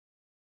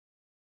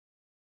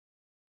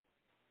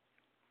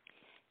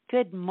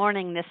Good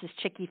morning. This is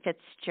Chickie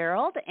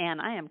Fitzgerald, and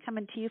I am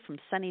coming to you from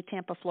sunny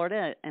Tampa,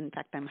 Florida. In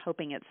fact, I'm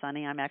hoping it's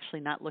sunny. I'm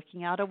actually not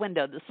looking out a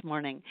window this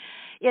morning.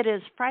 It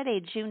is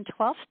Friday, June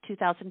 12th,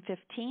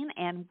 2015,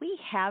 and we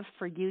have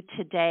for you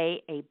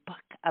today a book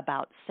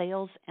about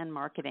sales and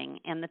marketing.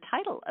 And the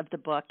title of the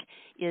book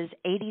is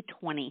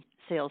 80-20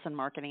 Sales and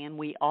Marketing, and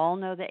we all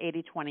know the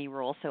 80-20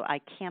 rule, so I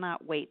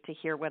cannot wait to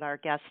hear what our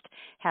guest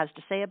has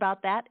to say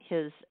about that.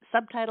 His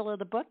subtitle of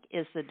the book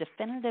is The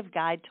Definitive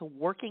Guide to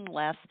Working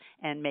Less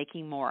and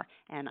Making More,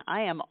 and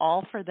I am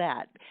all for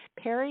that.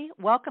 Perry,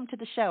 welcome to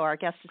the show. Our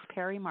guest is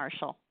Perry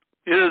Marshall.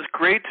 It is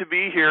great to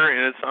be here,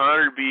 and it's an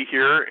honor to be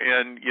here.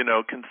 And,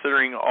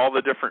 considering all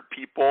the different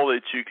people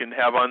that you can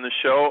have on the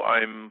show,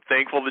 I'm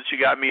thankful that you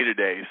got me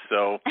today.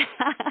 So,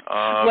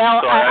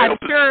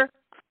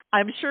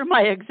 I'm sure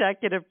my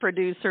executive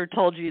producer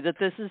told you that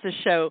this is a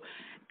show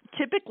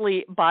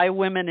typically by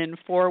women and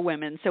for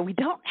women, so we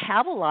don't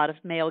have a lot of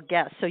male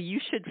guests, so you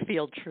should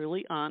feel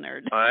truly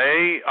honored.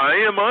 I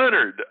am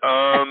honored,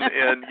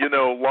 and,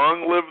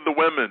 long live the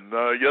women.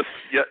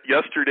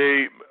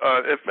 Yesterday,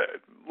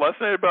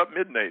 last night about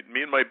midnight,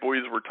 me and my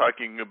boys were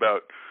talking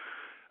about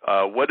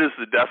what is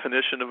the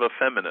definition of a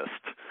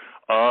feminist.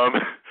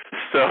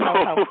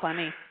 How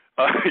funny.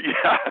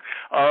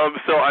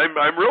 So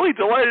I'm really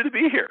delighted to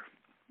be here.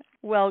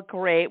 Well,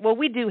 great. Well,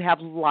 we do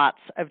have lots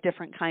of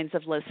different kinds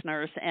of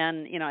listeners,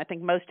 and, I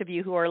think most of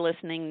you who are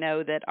listening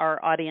know that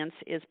our audience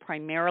is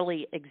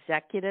primarily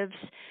executives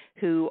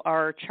who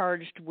are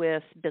charged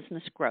with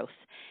business growth.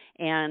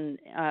 And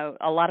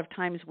a lot of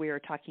times we are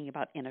talking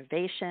about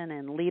innovation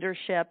and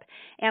leadership,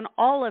 and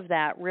all of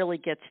that really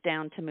gets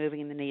down to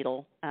moving the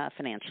needle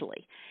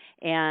financially.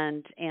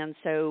 And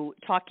so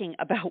talking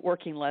about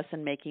working less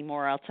and making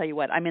more, I'll tell you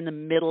what, I'm in the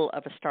middle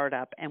of a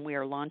startup, and we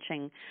are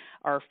launching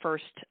our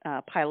first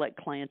pilot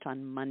client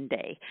on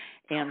Monday.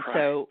 And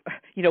so,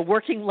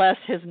 working less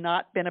has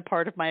not been a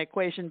part of my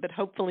equation, but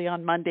hopefully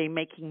on Monday,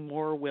 making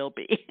more will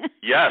be.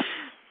 Yes.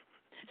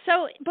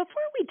 So before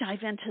we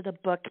dive into the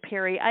book,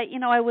 Perry,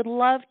 I would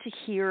love to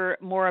hear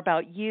more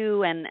about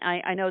you, and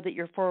I know that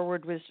your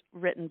foreword was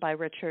written by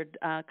Richard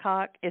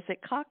Koch. Is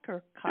it Koch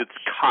or Koch? It's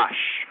Koch.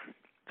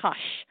 Koch.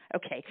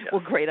 Okay. Yes.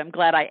 Well, great. I'm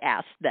glad I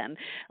asked then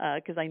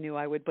because I knew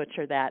I would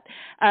butcher that.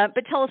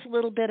 But tell us a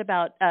little bit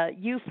about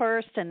you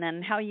first, and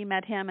then how you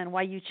met him and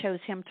why you chose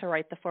him to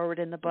write the foreword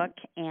in the book,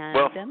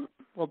 and then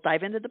we'll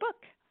dive into the book.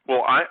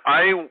 Well,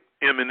 I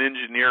am an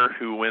engineer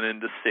who went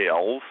into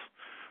sales.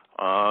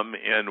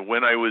 And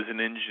when I was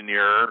an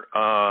engineer,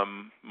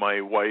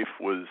 my wife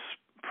was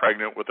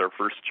pregnant with our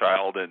first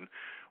child, and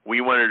we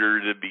wanted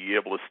her to be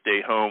able to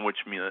stay home, which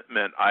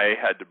meant I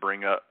had to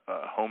bring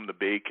home the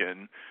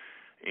bacon.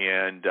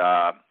 And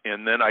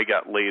then I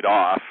got laid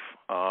off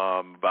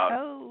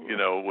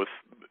with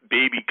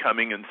baby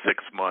coming in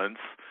 6 months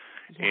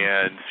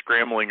and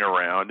scrambling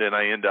around, and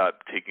I ended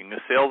up taking a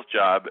sales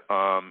job,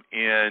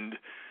 and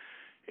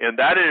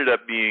that ended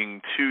up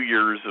being 2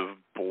 years of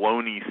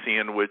bologna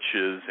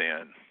sandwiches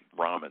and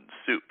ramen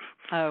soup.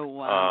 Oh,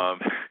 wow.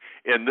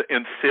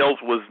 And sales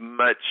was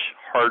much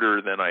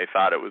harder than I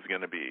thought it was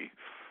going to be.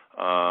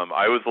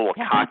 I was a little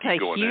cocky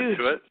going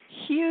into it.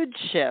 Huge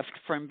shift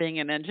from being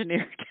an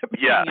engineer to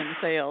being in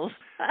sales.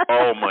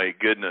 Oh my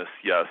goodness,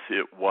 yes,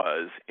 it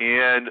was.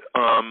 And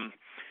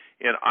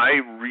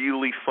I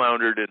really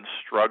floundered and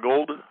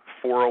struggled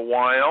for a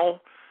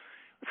while.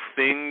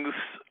 Things,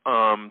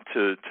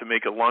 to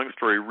make a long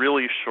story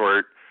really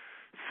short,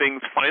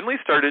 things finally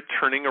started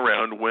turning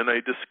around when I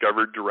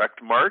discovered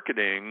direct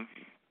marketing,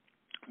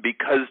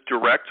 because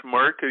direct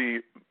marketers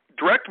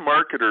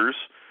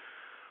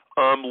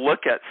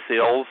look at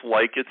sales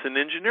like it's an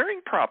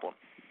engineering problem.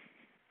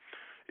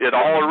 It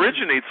all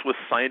originates with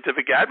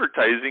Scientific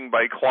Advertising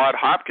by Claude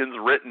Hopkins,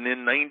 written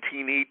in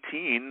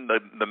 1918,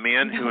 the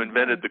man who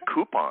invented the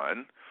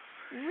coupon.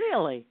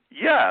 Really?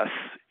 Yes,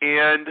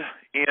 and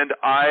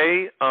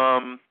I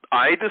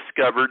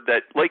discovered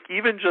that, like,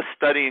 even just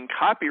studying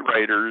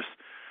copywriters,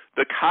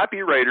 the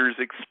copywriters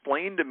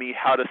explained to me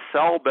how to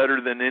sell better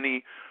than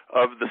any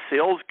of the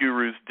sales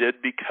gurus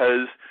did,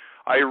 because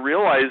I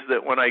realized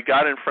that when I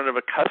got in front of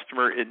a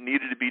customer, it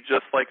needed to be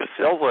just like a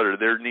sales letter.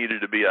 There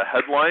needed to be a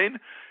headline,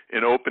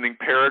 an opening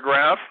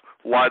paragraph,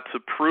 lots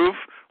of proof,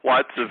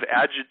 lots of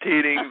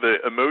agitating the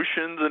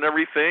emotions and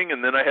everything,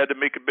 and then I had to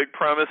make a big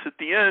promise at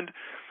the end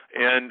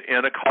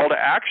and a call to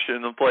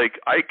action of, like,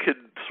 I could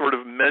sort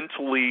of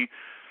mentally,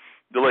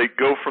 like,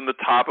 go from the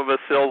top of a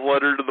sales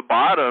letter to the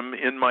bottom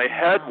in my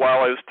head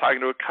while I was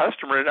talking to a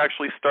customer, and it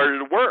actually started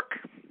to work.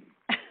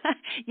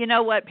 You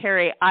know what,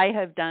 Perry? I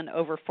have done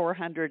over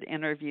 400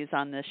 interviews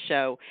on this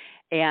show,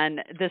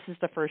 and this is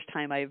the first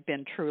time I've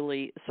been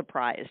truly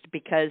surprised,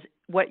 because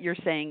what you're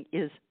saying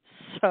is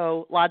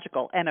so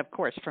logical, and of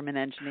course from an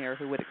engineer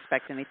who would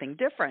expect anything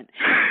different.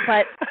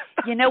 But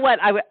you know what?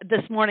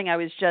 This morning I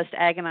was just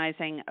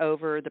agonizing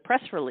over the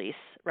press release,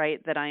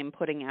 right, that I'm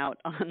putting out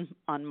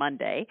on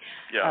Monday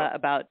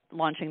about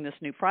launching this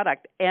new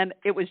product, and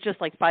it was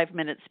just like 5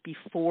 minutes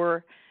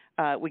before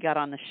we got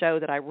on the show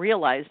that I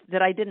realized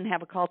that I didn't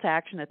have a call to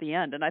action at the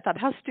end. And I thought,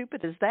 how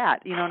stupid is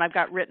that? And I've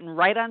got written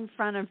right on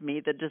front of me,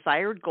 the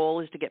desired goal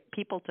is to get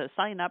people to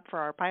sign up for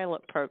our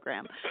pilot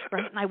program,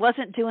 right? And I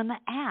wasn't doing the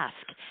ask.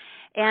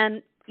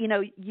 And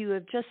you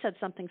have just said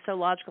something so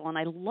logical, and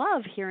I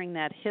love hearing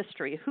that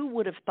history. Who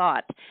would have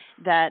thought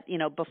that,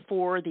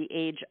 before the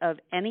age of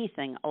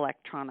anything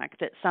electronic,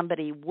 that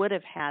somebody would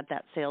have had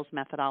that sales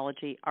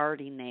methodology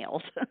already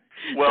nailed?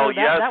 Well, so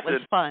yes, that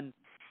was fun.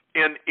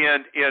 And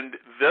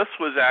this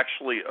was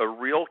actually a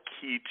real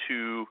key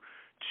to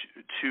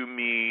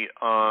me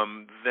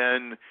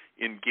then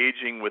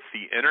engaging with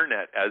the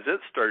internet as it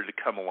started to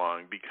come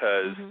along,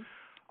 because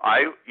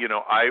I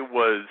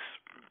was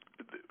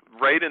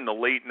right in the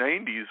late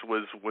 90s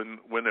was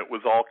when it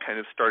was all kind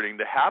of starting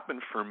to happen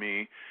for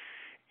me,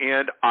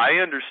 and I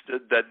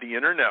understood that the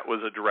internet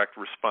was a direct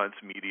response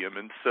medium.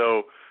 And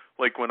so,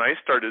 like, when I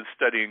started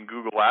studying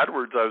Google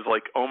AdWords, I was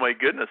like, oh my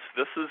goodness,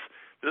 this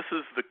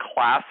is the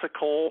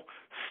classical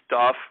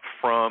stuff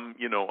from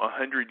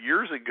 100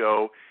 years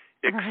ago,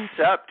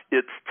 except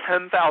it's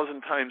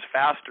 10,000 times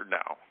faster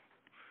now.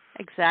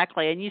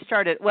 Exactly. And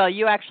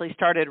you actually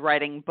started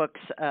writing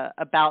books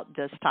about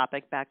this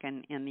topic back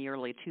in the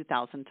early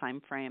 2000 time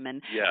frame.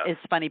 And It's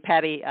funny,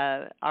 Patty,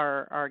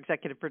 our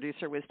executive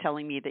producer, was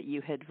telling me that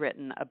you had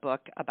written a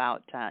book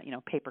about,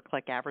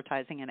 pay-per-click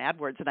advertising and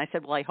AdWords. And I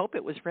said, well, I hope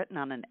it was written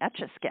on an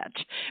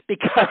Etch-a-Sketch,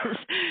 because,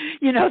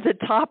 the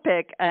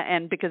topic,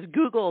 and because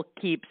Google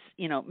keeps,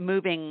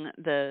 moving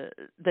the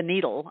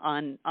needle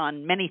on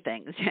many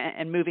things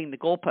and moving the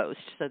goalpost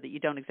so that you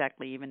don't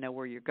exactly even know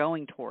where you're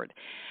going toward.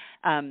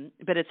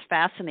 But it's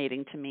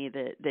fascinating to me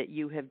that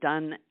you have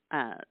done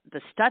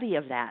the study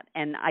of that,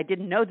 and I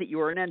didn't know that you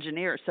were an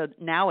engineer. So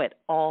now it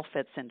all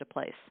fits into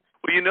place.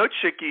 Well,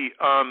 Chickie,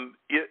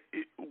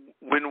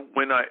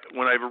 when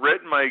I've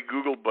written my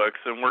Google books,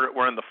 and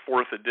we're in the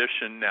 4th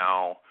edition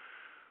now,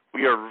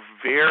 we are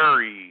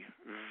very,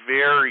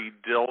 very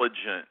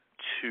diligent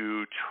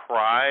to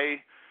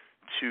try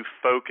to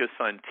focus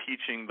on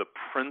teaching the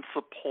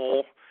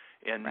principle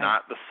and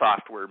not the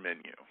software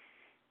menu.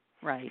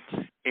 Right.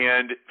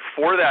 And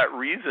for that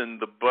reason,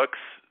 the books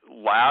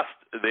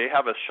they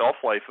have a shelf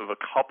life of a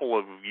couple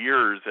of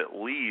years at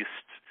least,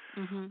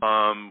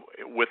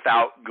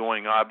 without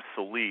going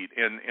obsolete.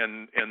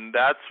 And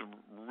that's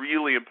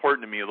really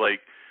important to me.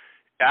 Like,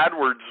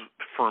 AdWords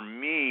for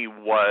me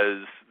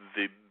was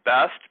the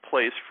best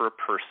place for a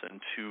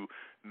person to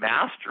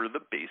master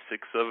the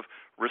basics of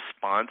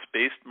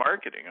response-based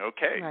marketing.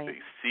 Okay, They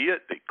see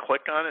it, they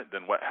click on it,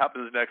 then what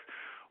happens next?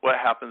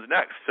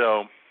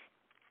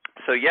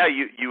 So yeah,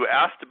 you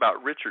asked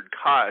about Richard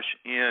Koch,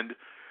 and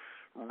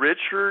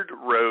Richard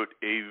wrote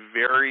a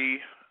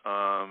very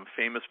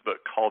famous book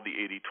called The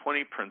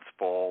 80-20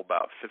 Principle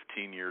about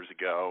 15 years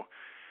ago,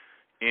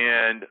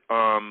 and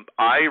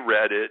I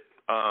read it,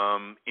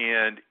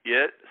 and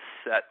it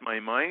set my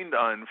mind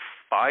on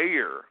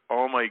fire.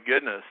 Oh my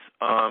goodness!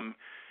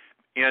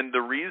 And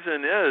the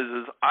reason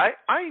is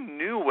I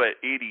knew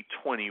what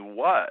 80-20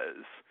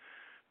 was,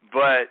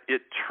 but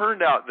it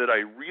turned out that I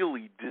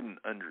really didn't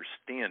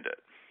understand it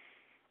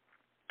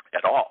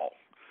at all.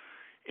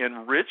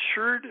 And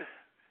Richard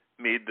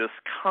made this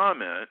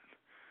comment,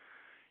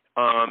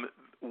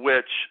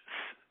 which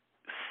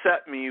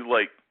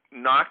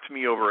knocked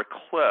me over a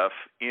cliff.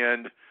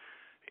 And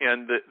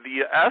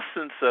the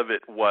essence of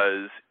it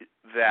was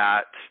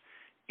that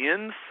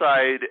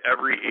inside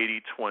every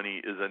 80-20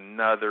 is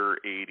another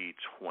 80-20.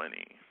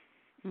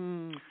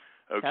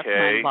 Okay. That's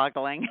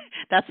mind-boggling.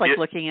 That's like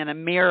looking in a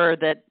mirror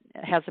that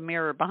has a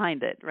mirror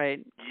behind it, right?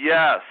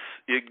 Yes,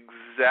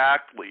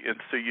 exactly. And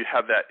so you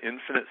have that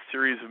infinite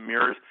series of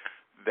mirrors.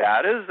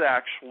 That is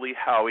actually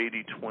how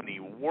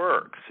 80-20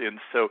 works. And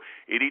so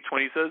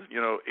 80-20 says,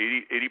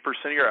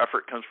 80% of your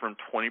effort comes from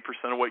 20%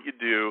 of what you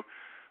do.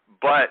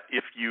 But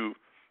if you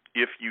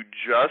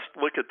just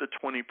look at the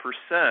 20%,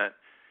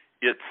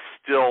 it's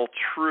still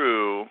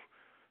true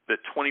that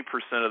 20%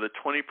 of the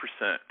 20%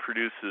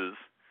 produces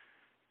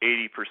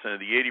 80% of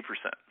the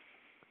 80%.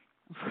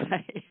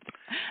 Right.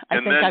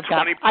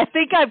 I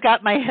think I've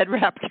got my head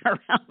wrapped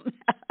around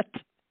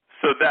that.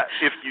 So that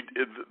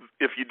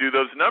if you do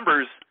those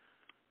numbers,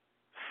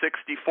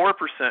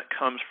 64%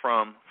 comes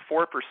from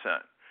 4%,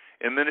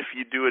 and then if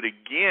you do it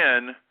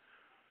again,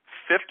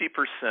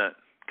 50%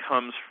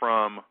 comes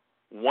from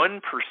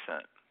 1%.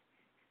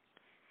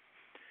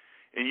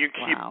 And you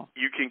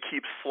can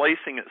keep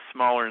slicing it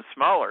smaller and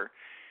smaller.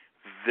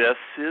 This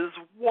is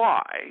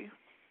why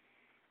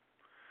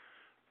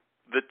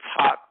the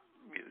top,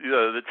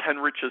 the 10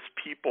 richest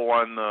people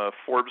on the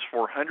Forbes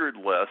 400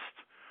 list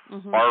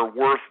are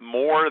worth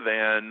more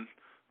than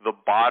the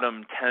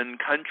bottom 10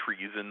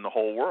 countries in the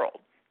whole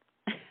world.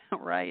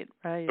 Right.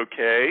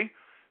 Okay?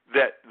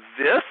 That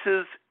this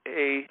is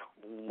a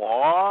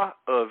law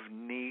of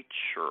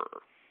nature.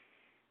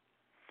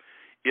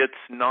 It's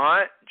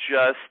not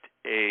just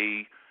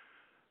a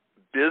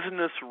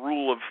business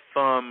rule of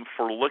thumb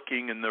for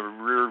looking in the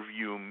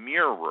rearview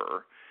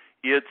mirror.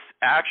 It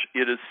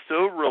is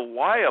so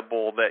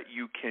reliable that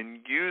you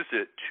can use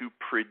it to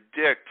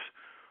predict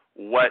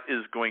what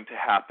is going to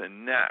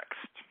happen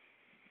next.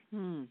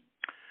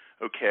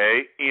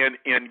 Okay, and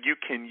you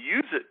can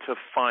use it to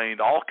find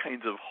all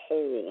kinds of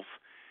holes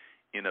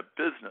in a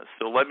business.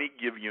 So let me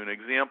give you an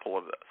example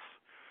of this.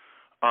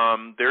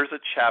 There's a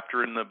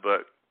chapter in the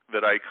book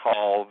that I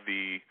call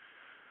the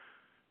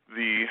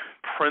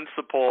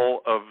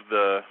principle of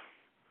the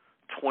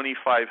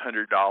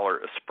 $2,500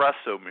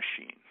 espresso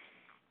machine.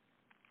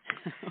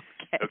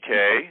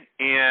 Okay,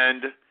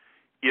 and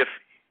if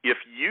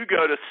you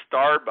go to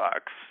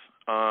Starbucks,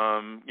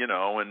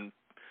 and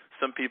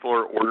some people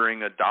are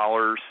ordering a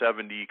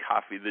 $1.70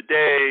 coffee of the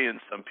day,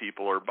 and some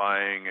people are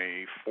buying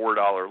a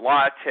 $4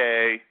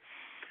 latte,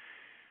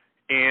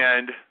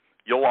 and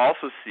you'll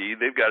also see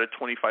they've got a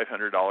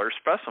 $2,500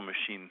 espresso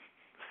machine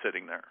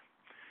sitting there.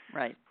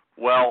 Right.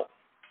 Well,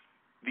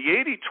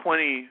 the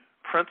 80-20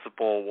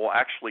 principle will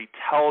actually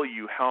tell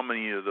you how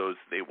many of those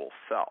they will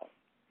sell.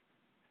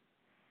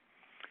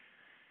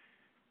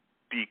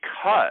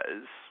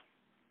 Because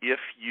if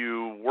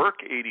you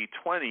work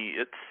 80-20,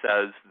 it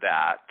says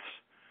that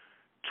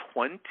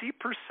 20%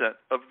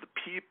 of the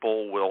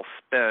people will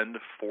spend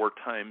 4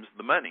 times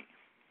the money.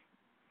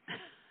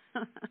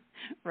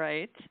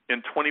 Right.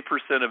 And 20%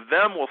 of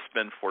them will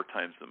spend 4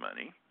 times the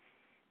money.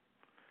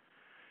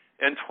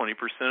 And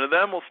 20% of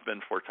them will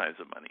spend 4 times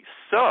the money.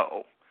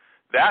 So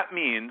that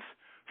means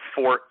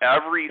for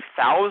every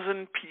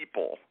 1,000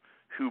 people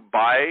who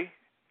buy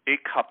a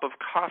cup of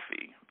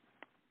coffee,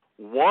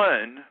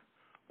 1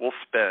 will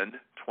spend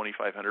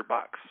 $2,500.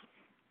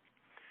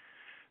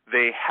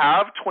 They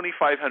have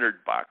 $2,500.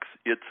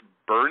 It's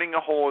burning a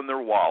hole in their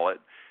wallet.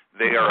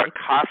 They are a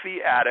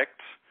coffee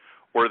addict,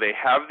 or they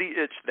have the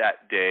itch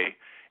that day,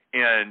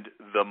 and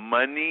the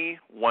money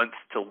wants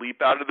to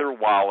leap out of their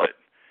wallet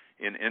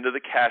and into the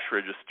cash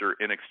register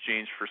in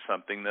exchange for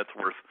something that's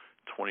worth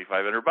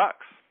 $2,500.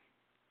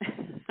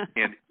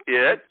 And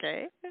it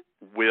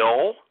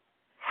will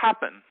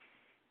happen.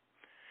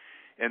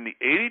 And the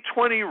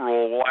 80-20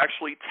 rule will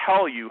actually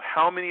tell you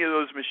how many of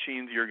those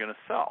machines you're going to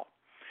sell.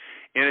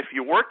 And if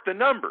you work the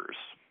numbers,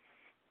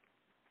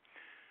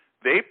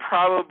 they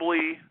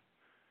probably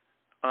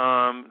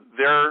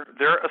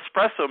their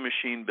espresso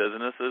machine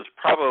business is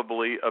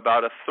probably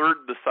about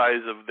 1/3 the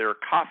size of their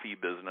coffee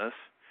business,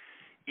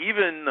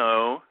 even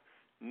though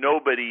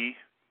nobody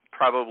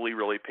probably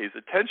really pays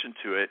attention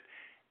to it.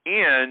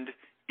 And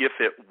if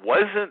it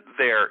wasn't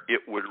there,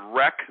 it would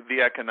wreck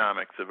the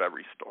economics of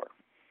every store.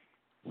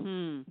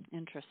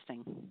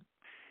 Interesting.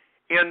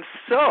 And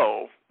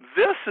so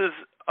this is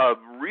a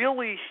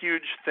really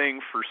huge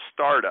thing for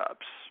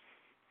startups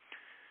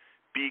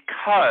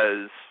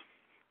because,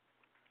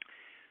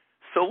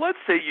 so let's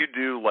say you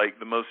do like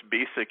the most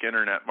basic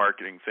internet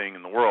marketing thing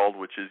in the world,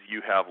 which is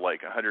you have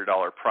like a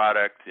 $100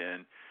 product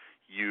and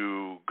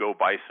you go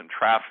buy some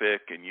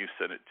traffic and you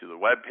send it to the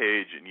web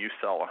page and you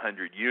sell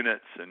 100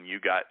 units and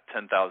you got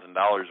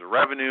 $10,000 of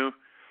revenue.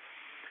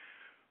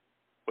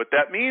 What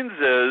that means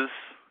is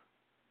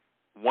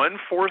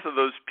 1/5 of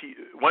those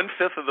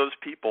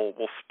people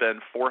will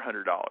spend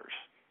 $400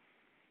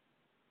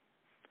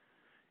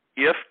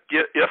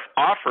 if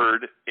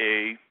offered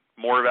a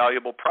more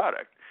valuable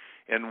product,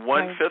 and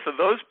 1/5 of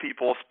those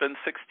people will spend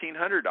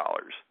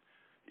 $1,600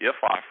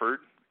 if offered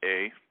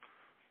a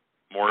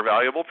more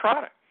valuable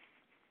product.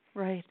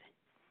 Right.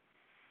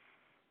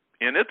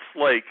 And it's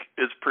like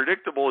as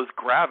predictable as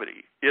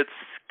gravity. It's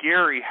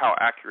scary how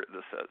accurate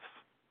this is.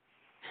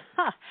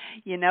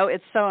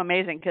 It's so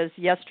amazing because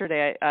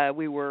yesterday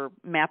we were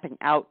mapping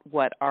out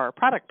what our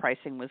product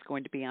pricing was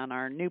going to be on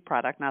our new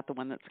product, not the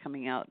one that's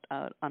coming out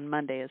on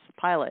Monday as the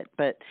pilot.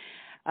 But,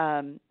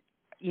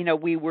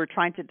 we were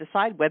trying to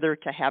decide whether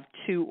to have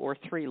 2 or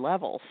 3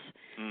 levels.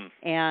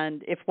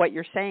 And if what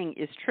you're saying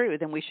is true,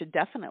 then we should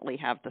definitely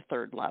have the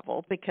 3rd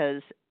level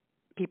because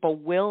people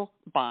will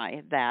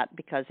buy that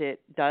because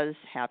it does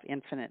have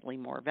infinitely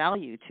more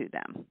value to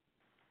them.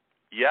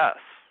 Yes.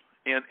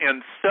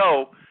 And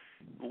so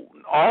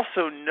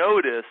also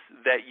notice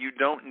that you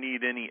don't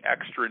need any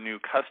extra new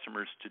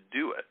customers to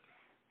do it.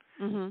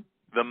 Mm-hmm.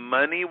 The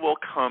money will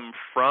come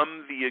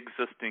from the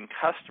existing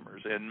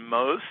customers, and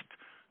most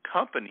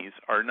companies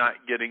are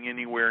not getting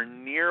anywhere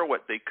near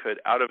what they could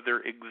out of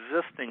their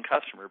existing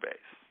customer base.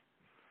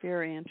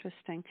 Very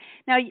interesting.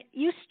 Now,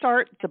 you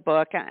start the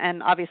book,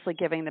 and obviously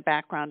giving the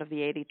background of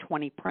the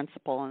 80-20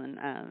 principle,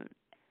 and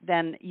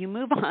then you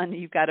move on.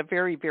 You've got a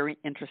very, very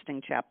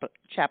interesting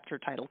chapter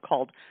title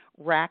called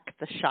Rack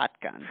the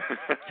Shotgun.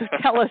 So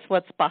tell us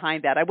what's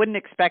behind that. I wouldn't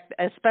expect,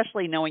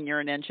 especially knowing you're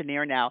an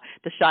engineer now,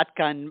 the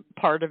shotgun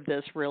part of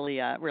this really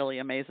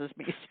amazes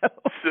me.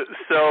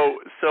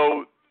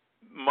 So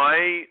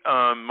my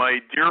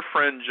dear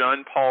friend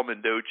John Paul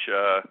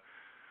Mendoza,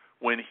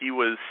 when he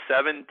was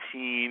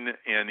 17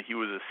 and he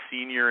was a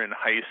senior in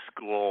high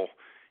school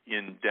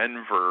in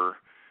Denver,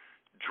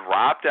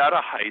 dropped out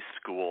of high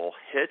school,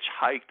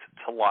 hitchhiked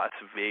to Las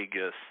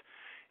Vegas,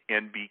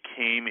 and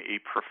became a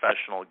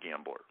professional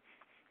gambler.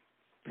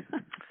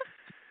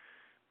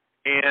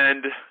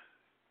 And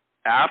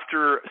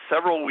after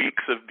several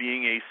weeks of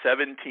being a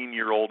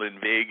 17-year-old in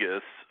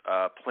Vegas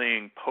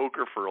playing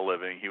poker for a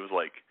living, he was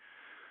like,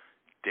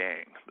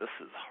 dang, this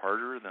is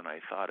harder than I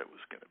thought it was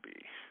going to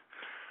be.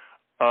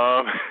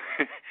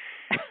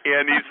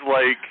 And he's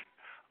like,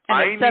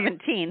 and at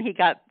 17, he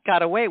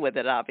got away with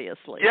it,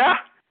 obviously. Yeah,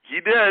 he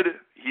did.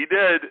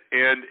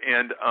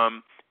 And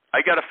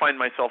I got to find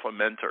myself a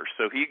mentor.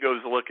 So he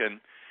goes looking,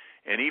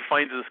 and he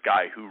finds this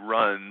guy who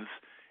runs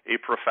a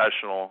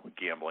professional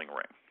gambling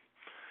ring.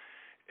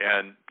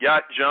 And yeah,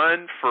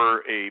 John,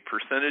 for a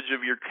percentage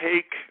of your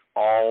take,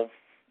 I'll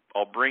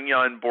bring you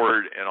on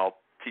board and I'll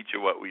teach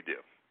you what we do.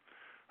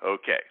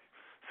 Okay.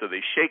 So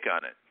they shake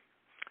on it.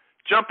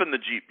 Jump in the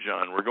Jeep,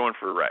 John. We're going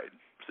for a ride.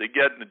 So they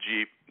get in the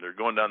Jeep. They're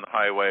going down the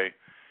highway.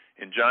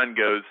 And John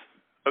goes,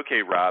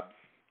 okay, Rob,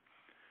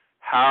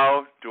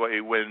 how do I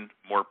win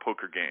more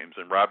poker games?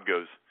 And Rob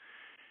goes,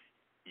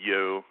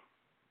 you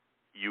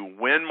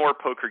win more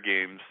poker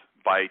games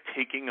by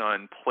taking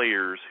on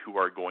players who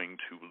are going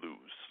to lose.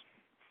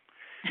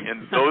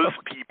 And those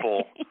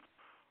people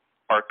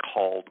are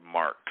called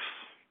marks.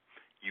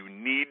 You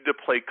need to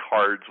play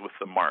cards with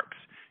the marks.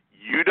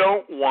 You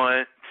don't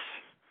want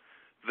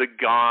the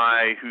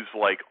guy who's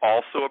like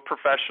also a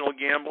professional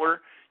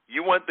gambler.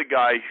 You want the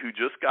guy who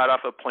just got off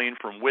a plane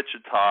from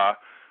Wichita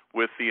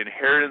with the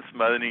inheritance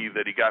money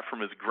that he got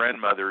from his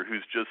grandmother,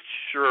 who's just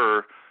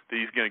sure that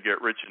he's going to get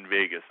rich in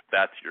Vegas.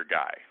 That's your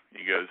guy.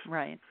 He goes,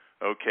 right.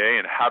 Okay,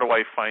 and how do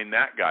I find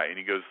that guy? And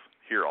he goes,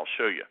 here, I'll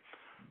show you.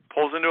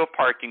 Pulls into a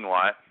parking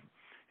lot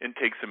and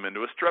takes him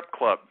into a strip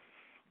club.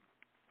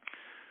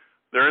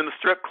 They're in the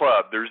strip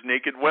club. There's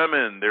naked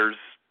women. There's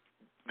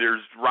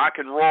rock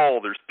and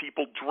roll. There's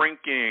people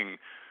drinking,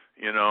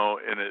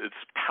 and it's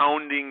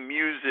pounding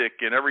music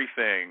and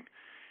everything.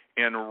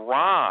 And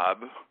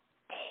Rob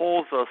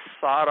pulls a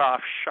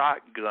sawed-off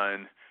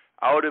shotgun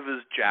out of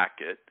his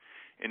jacket,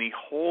 and he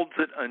holds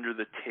it under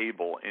the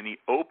table, and he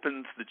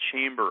opens the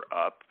chamber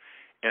up,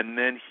 and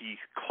then he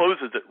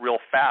closes it real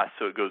fast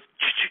so it goes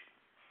ch-ch.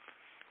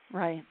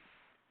 Right.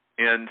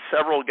 And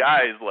several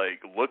guys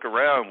look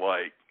around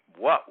like,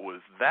 what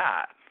was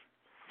that?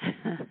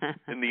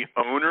 And the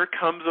owner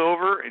comes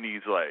over and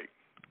he's like,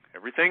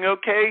 everything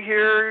okay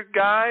here,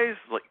 guys?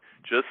 Like,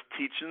 just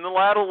teaching the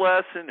lad a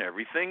lesson.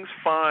 Everything's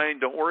fine.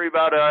 Don't worry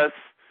about us.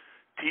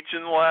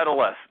 Teaching the lad a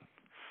lesson.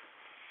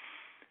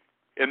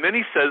 And then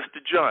he says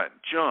to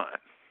John,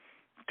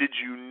 did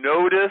you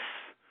notice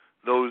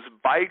those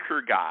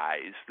biker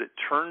guys that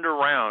turned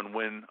around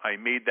when I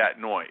made that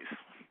noise?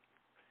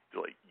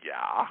 He's like,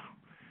 yeah.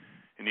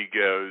 And he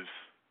goes,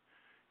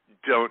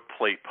 don't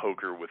play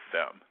poker with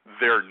them.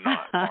 They're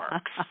not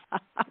marks.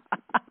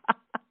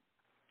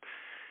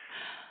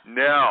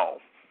 Now,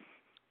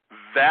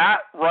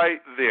 that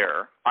right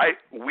there,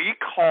 we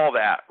call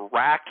that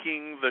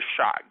racking the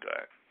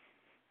shotgun.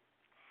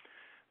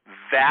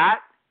 That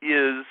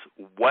is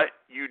what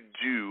you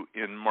do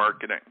in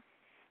marketing.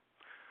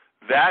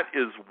 That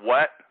is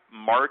what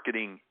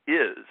marketing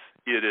is.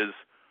 It is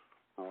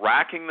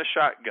racking the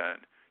shotgun.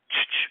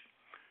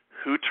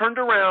 Who turned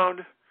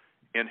around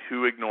and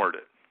who ignored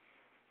it?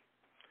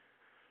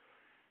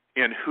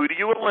 And who do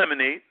you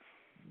eliminate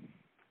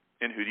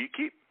and who do you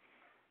keep?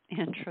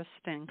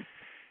 Interesting.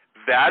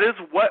 That is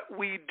what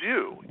we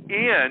do.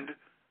 And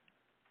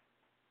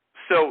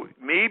so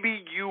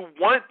maybe you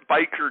want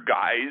biker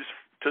guys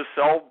to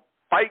sell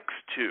bikes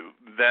to.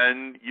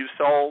 Then you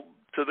sell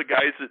to the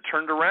guys that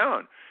turned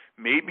around.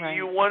 Maybe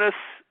you want to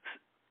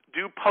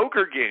do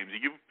poker games.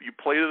 You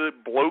play to the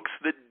blokes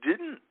that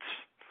didn't.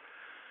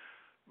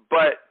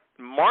 But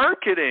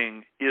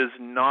marketing is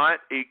not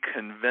a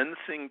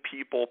convincing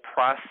people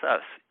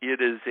process.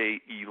 It is a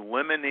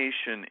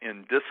elimination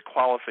and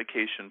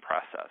disqualification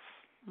process.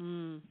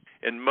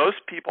 And most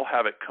people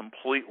have it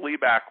completely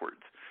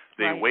backwards.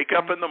 They wake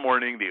up in the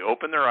morning, they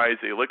open their eyes,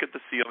 they look at the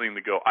ceiling,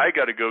 they go, I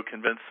got to go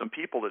convince some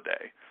people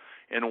today.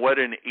 And what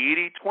an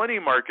 80-20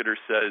 marketer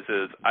says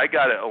is, I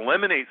got to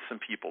eliminate some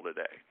people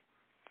today.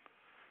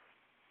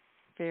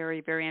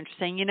 Very, very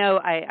interesting.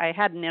 I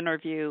had an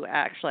interview.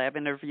 Actually, I've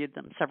interviewed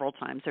them several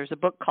times. There's a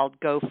book called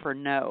Go for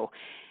No,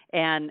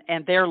 and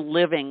they're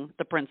living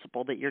the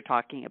principle that you're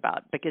talking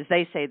about, because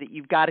they say that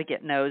you've got to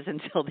get no's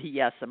until the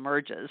yes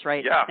emerges,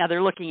 right? Yeah. Now,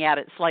 they're looking at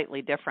it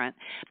slightly different.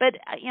 But,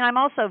 I'm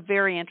also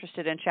very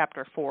interested in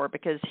Chapter 4,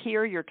 because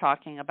here you're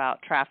talking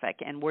about traffic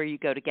and where you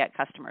go to get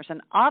customers.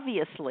 And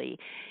obviously,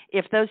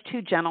 if those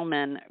two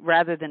gentlemen,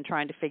 rather than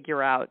trying to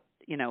figure out,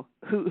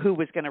 who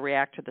was going to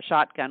react to the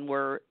shotgun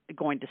were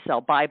going to sell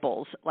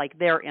Bibles,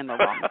 they're in the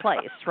wrong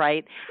place,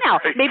 right? Now,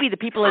 maybe the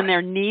people in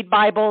there need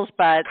Bibles,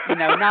 but,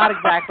 not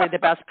exactly the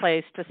best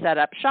place to set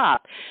up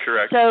shop.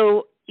 Correct.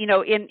 So,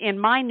 in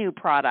my new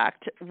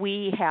product,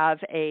 we have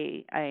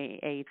a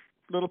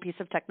little piece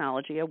of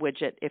technology, a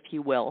widget, if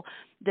you will,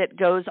 that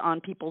goes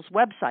on people's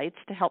websites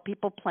to help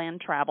people plan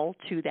travel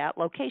to that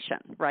location,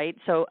 right?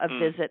 So a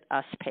Visit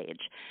Us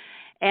page.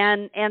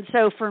 And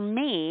so for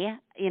me,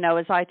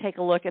 as I take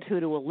a look at who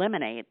to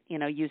eliminate,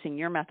 using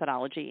your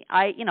methodology,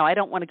 I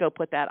don't want to go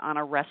put that on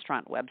a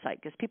restaurant website,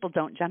 because people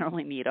don't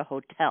generally need a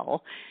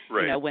hotel,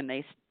 when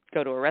they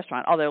go to a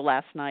restaurant. Although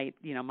last night,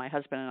 my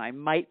husband and I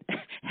might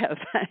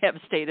have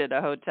stayed at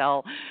a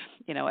hotel,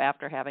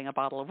 after having a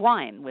bottle of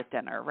wine with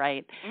dinner,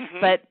 right?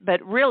 Mm-hmm.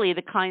 But really,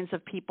 the kinds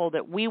of people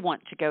that we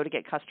want to go to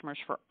get customers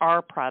for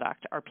our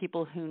product are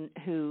people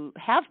who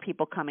have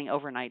people coming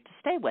overnight to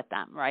stay with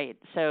them, right?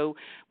 So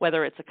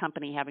whether it's a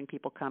company having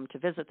people come to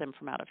visit them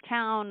from out of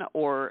town,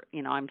 or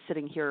I'm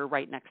sitting here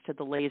right next to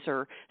the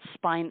Laser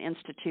Spine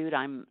Institute.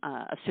 I'm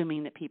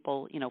assuming that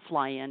people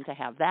fly in to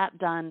have that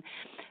done.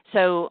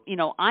 So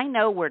I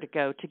know where to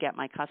go to get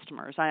my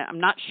customers. I'm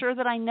not sure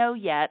that I know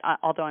yet,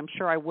 although I'm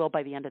sure I will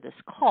by the end of this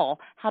call,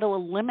 how to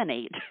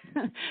eliminate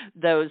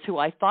those who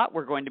I thought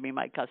were going to be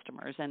my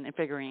customers and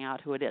figuring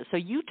out who it is. So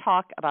you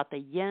talk about the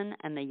yin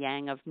and the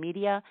yang of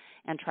media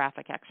and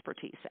traffic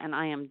expertise, and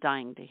I am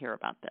dying to hear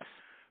about this.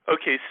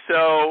 Okay,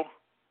 so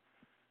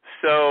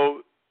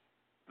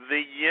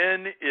the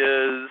yin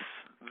is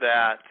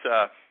that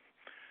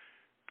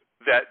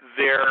that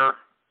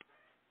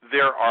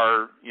there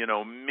are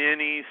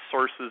many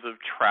sources of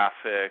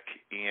traffic,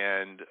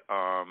 and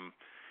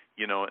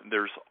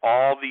there's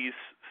all these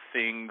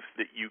things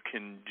that you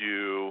can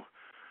do.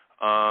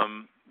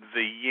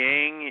 The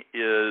yang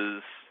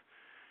is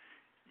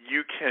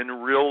you can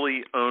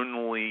really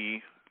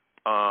only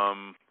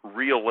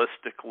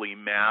realistically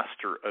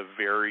master a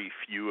very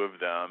few of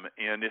them,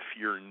 and if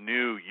you're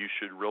new, you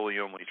should really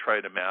only try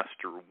to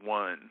master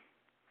one.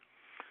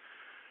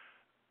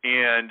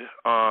 And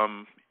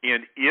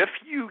if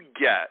you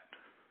get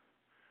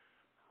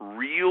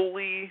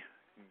really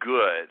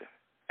good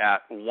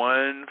at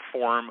one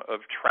form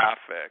of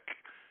traffic,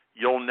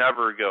 you'll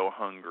never go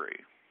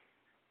hungry.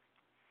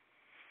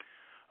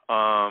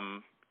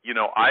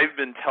 I've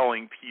been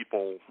telling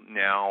people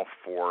now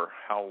for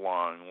how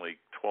long, like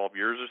 12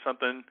 years or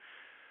something,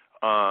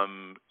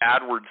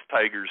 AdWords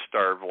tigers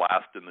starve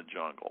last in the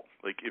jungle.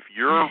 Like, if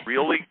you're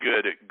really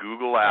good at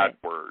Google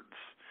AdWords,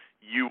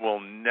 you will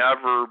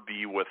never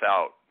be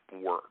without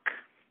work.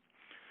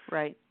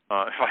 Right.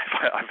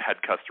 I've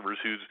had customers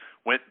who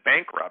went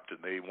bankrupt, and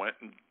they went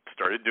and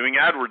started doing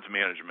AdWords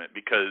management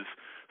because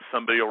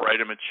somebody will write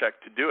them a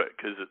check to do it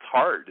because it's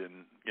hard,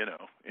 and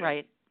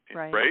right.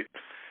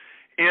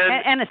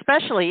 And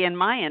especially in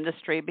my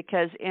industry,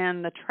 because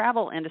in the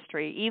travel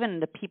industry, even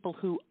the people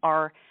who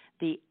are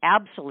the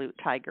absolute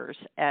tigers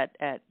at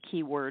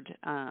keyword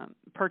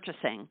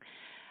purchasing,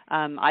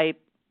 I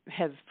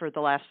have for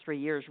the last 3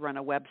 years run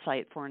a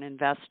website for an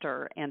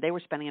investor, and they were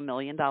spending $1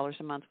 million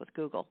a month with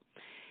Google.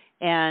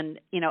 And,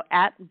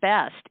 at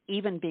best,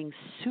 even being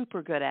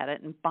super good at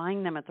it and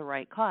buying them at the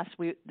right cost,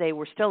 they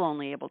were still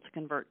only able to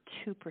convert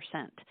 2%,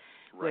 right.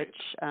 which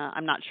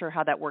I'm not sure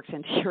how that works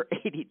into your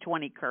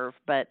 80-20 curve.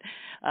 But,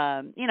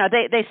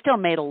 they still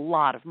made a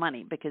lot of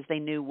money because they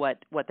knew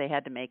what they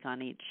had to make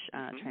on each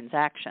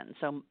transaction.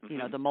 So,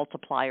 the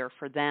multiplier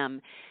for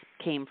them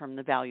came from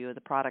the value of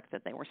the product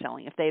that they were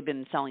selling. If they had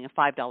been selling a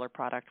 $5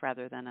 product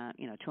rather than a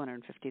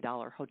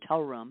 $250 hotel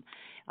room,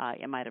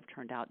 it might have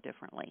turned out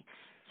differently.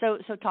 So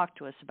talk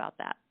to us about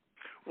that.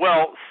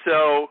 Well,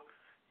 the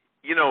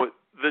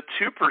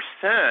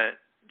 2%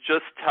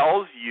 just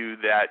tells you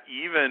that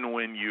even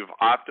when you've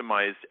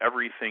optimized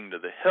everything to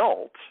the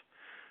hilt,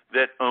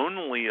 that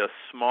only a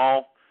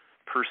small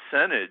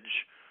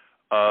percentage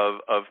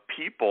of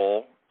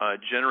people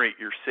generate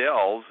your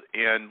sales,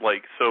 and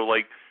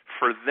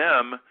for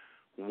them,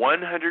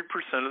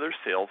 100% of their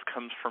sales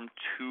comes from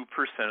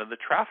 2% of the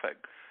traffic.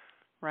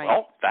 Right.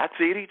 Well, that's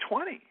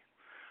 80-20.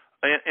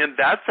 And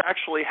that's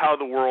actually how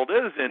the world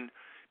is. And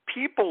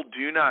people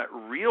do not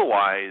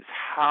realize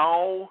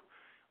how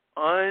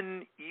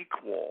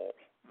unequal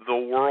the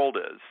world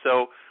is.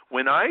 So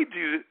when I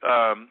do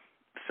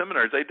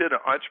seminars, I did an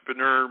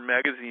Entrepreneur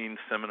Magazine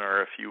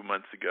seminar a few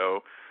months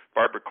ago.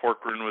 Barbara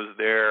Corcoran was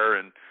there,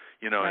 and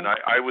and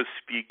I was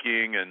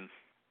speaking, and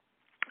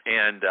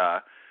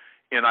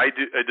I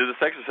did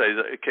this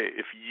exercise. Okay,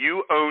 if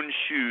you own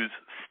shoes,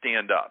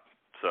 stand up.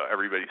 So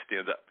everybody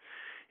stands up.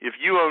 If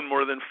you own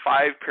more than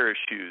 5 pair of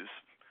shoes,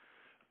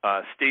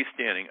 stay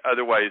standing.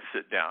 Otherwise,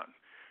 sit down.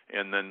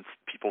 And then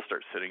people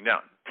start sitting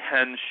down.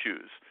 10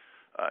 shoes,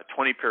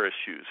 20 pair of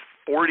shoes,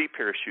 40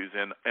 pair of shoes.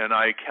 And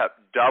I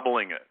kept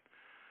doubling it.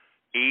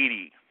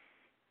 80,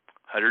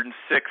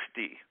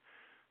 160,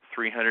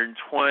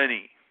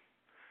 320,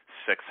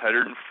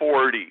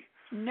 640.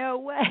 No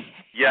way.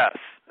 Yes.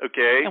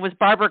 Okay. And was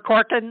Barbara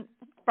Corcoran?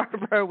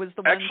 Barbara was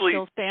the one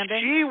still standing?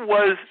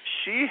 Actually,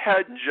 she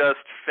had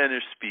just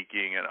finished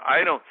speaking, and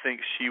I don't think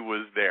she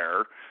was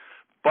there.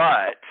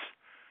 But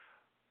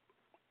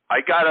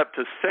I got up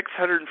to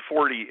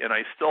 640, and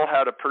I still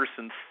had a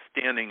person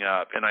standing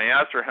up. And I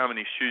asked her how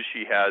many shoes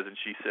she has, and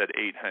she said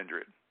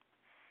 800.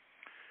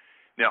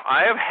 Now,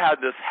 I have had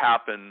this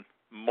happen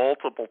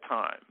multiple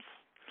times.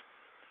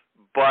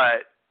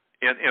 But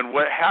and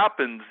what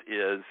happens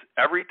is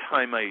every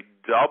time I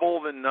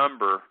double the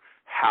number,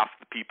 half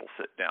the people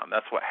sit down.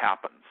 That's what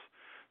happens.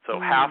 So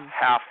half,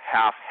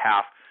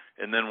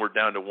 and then we're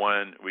down to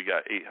 1. We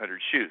got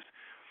 800 shoes.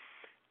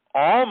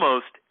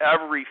 Almost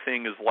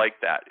everything is like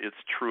that. It's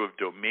true of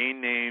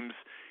domain names.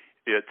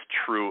 It's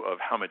true of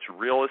how much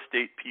real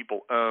estate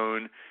people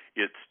own.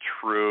 It's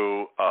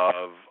true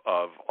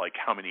of like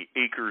how many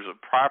acres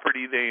of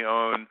property they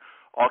own,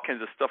 all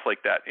kinds of stuff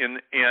like that.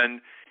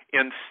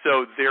 And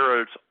so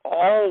there is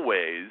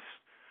always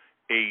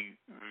a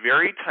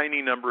very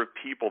tiny number of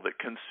people that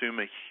consume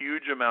a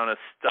huge amount of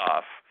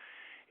stuff,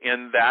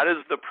 and that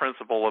is the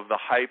principle of the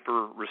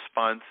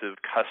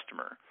hyper-responsive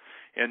customer.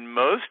 And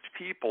most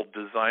people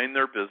design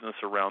their business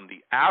around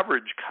the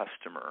average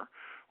customer,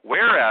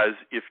 whereas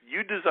if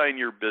you design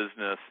your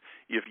business,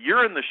 if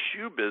you're in the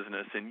shoe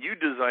business and you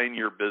design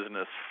your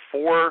business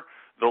for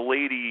the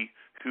lady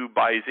who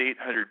buys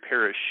 800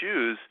 pair of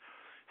shoes,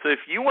 so if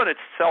you want to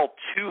sell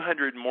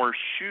 200 more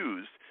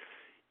shoes,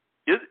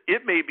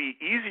 it may be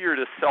easier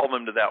to sell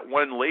them to that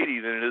one lady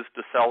than it is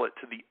to sell it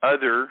to the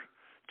other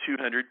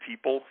 200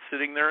 people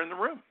sitting there in the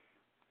room.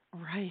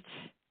 Right.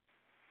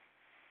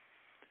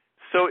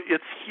 So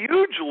it's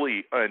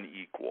hugely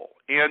unequal.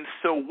 And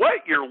so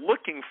what you're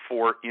looking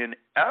for in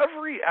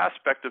every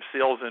aspect of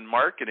sales and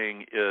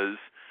marketing is,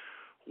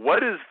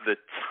 what is the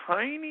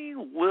tiny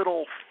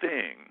little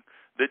thing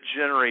that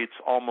generates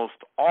almost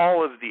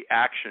all of the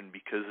action,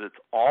 because it's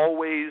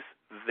always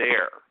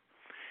there.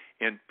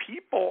 And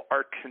people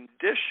are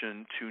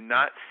conditioned to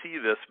not see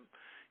this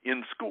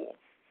in school.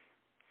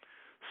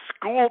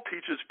 School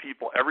teaches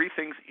people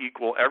everything's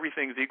equal,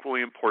 everything's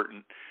equally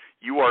important.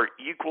 You are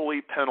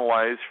equally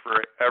penalized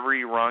for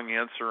every wrong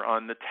answer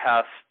on the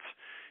test.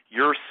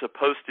 You're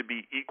supposed to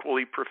be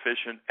equally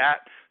proficient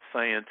at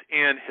science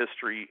and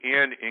history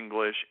and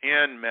English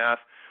and math.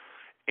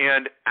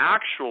 And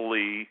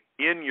actually,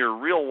 in your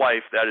real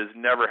life, that is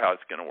never how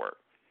it's going to work.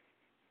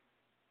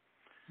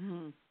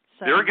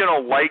 So they're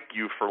going to like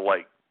you for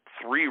like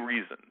 3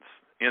 reasons,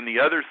 and the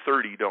other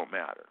 30 don't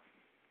matter.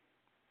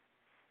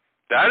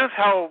 That is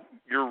how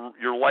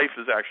your life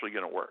is actually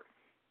going to work.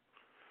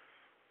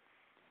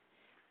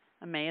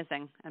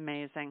 Amazing,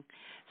 amazing.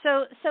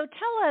 So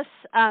tell us,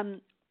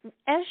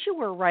 as you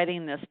were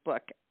writing this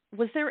book,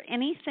 was there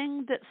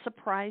anything that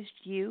surprised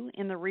you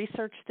in the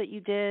research that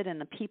you did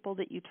and the people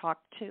that you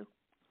talked to?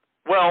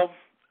 Well,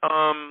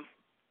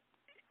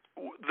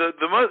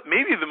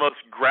 maybe the most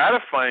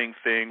gratifying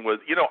thing was,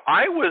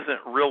 I wasn't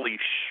really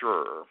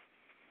sure.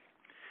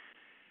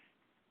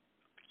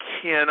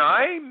 Can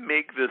I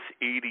make this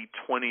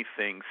 80-20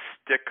 thing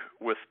stick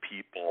with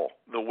people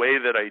the way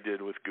that I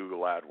did with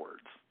Google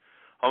AdWords?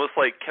 I was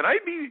like, can I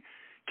be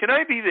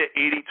the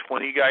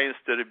 80-20 guy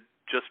instead of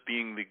just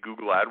being the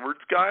Google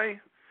AdWords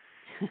guy?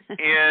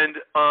 And,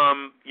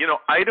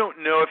 I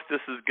don't know if this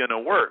is going to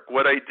work.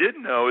 What I did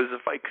know is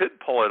if I could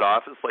pull it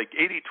off, it's like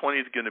 80-20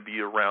 is going to be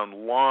around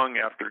long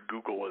after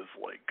Google has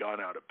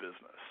gone out of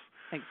business.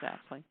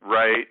 Exactly.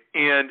 Right?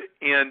 And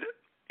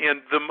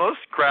the most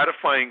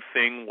gratifying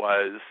thing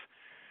was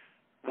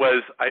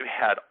I've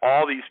had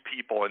all these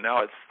people, and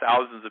now it's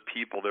thousands of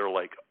people. They're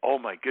like, oh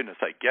my goodness,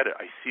 I get it.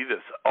 I see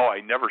this. Oh,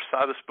 I never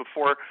saw this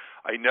before.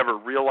 I never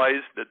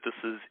realized that this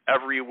is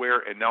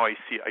everywhere, and now I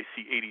see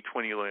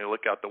 80-20 when I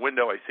look out the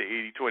window. I say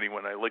 80-20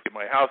 when I look at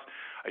my house.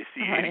 I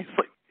see right. 80.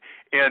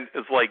 And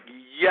it's like,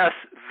 yes,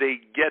 they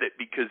get it,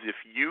 because if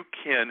you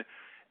can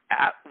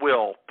at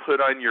will put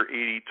on your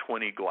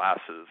 80-20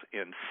 glasses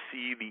and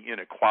see the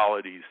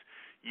inequalities,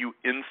 you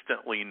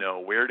instantly know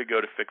where to go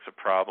to fix a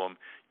problem.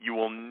 You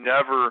will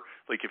never,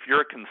 if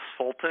you're a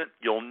consultant,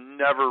 you'll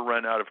never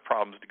run out of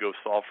problems to go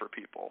solve for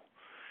people.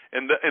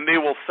 And they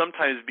will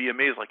sometimes be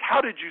amazed, how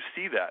did you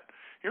see that?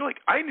 You're like,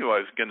 I knew I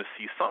was going to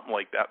see something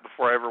like that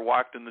before I ever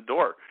walked in the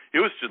door. It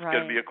was just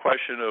going to be a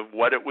question of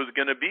what it was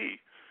going to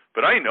be.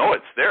 But I know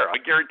it's there. I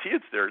guarantee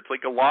it's there. It's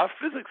like a law of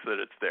physics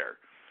that it's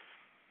there.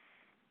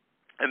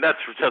 And that's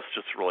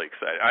just really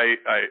exciting. I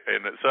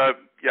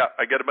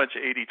get a bunch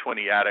of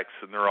 80-20 addicts,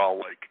 and they're all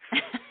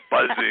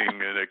buzzing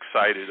and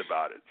excited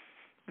about it.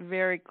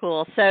 Very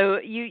cool. So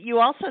you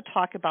also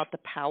talk about the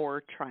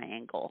power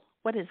triangle.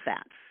 What is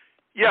that?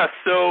 Yeah,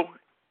 so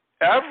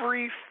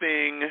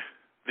everything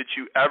that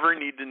you ever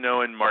need to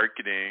know in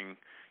marketing,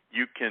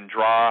 you can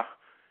draw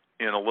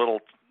in a little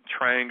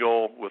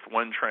triangle with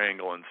one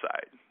triangle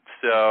inside.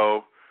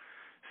 So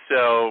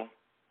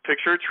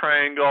picture a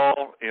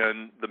triangle,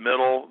 and the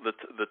middle,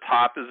 the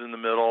top is in the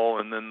middle,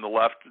 and then the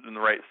left and the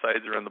right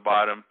sides are on the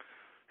bottom.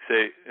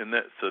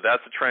 So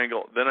that's a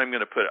triangle. Then I'm going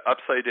to put an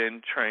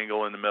upside-down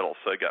triangle in the middle.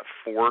 So I got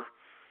 4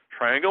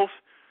 triangles,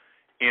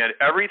 and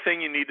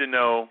everything you need to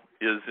know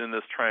is in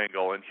this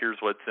triangle, and here's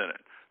what's in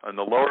it. On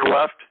the lower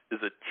left is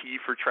a T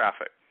for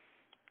traffic.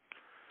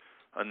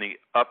 On the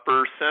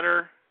upper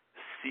center,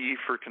 C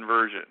for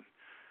conversion.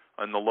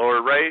 On the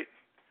lower right,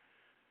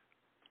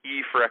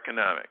 E for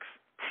economics.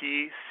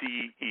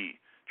 TCE,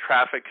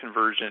 traffic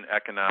conversion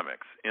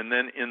economics. And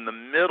then in the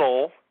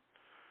middle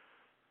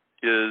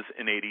is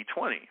an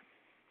 80-20.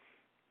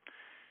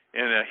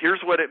 And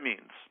here's what it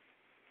means.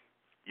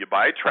 You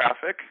buy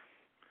traffic,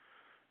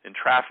 and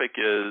traffic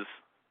is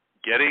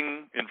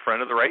getting in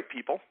front of the right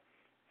people.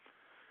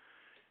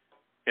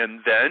 And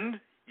then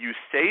you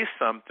say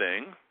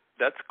something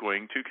that's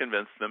going to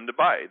convince them to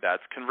buy.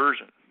 That's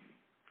conversion.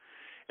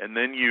 And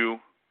then you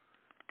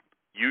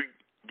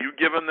You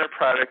give them their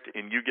product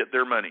and you get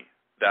their money.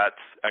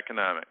 That's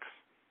economics.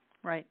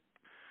 Right.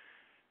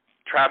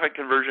 Traffic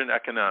conversion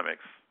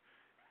economics.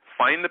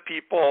 Find the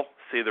people,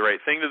 say the right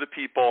thing to the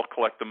people,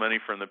 collect the money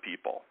from the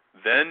people.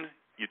 Then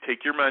you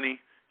take your money,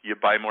 you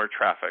buy more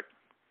traffic,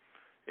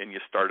 and you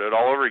start it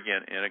all over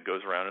again, and it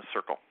goes around in a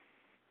circle.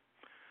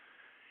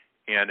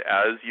 And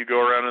as you go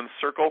around in the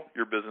circle,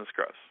 your business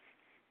grows.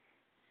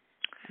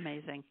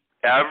 Amazing.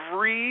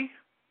 Every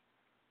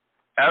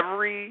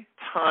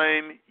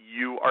time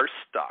you are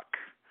stuck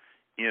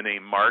in a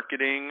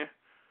marketing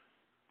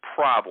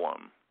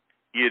problem,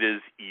 it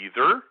is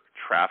either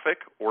traffic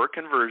or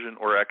conversion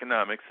or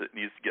economics that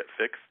needs to get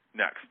fixed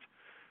next.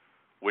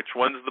 Which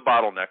one's the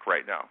bottleneck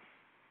right now?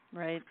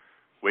 Right.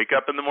 Wake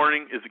up in the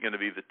morning, is it going to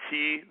be the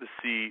T, the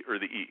C, or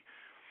the E?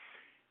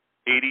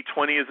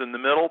 80-20 is in the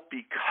middle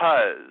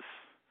because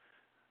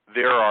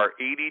there are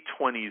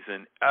 80-20s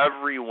in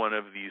every one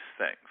of these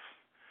things.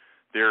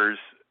 There's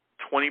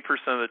 20%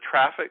 of the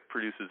traffic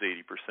produces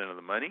 80% of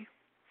the money.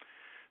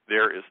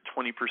 There is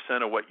 20%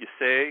 of what you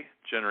say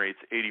generates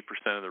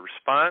 80% of the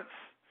response.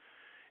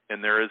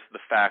 And there is the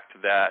fact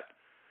that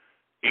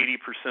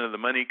 80% of the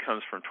money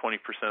comes from 20%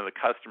 of the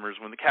customers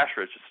when the cash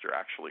register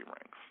actually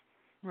rings.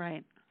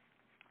 Right.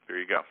 There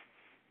you go.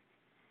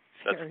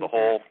 That's Very the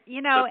whole.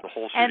 good. That's the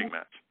whole shooting and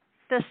match.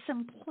 The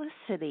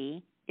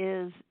simplicity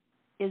is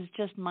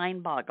just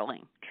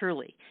mind-boggling,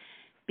 truly,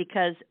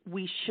 because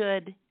we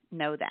should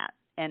know that,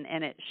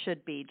 and it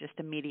should be just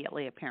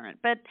immediately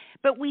apparent. But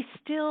we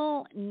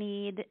still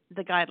need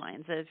the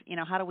guidelines of,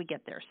 how do we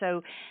get there?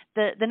 So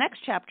the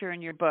next chapter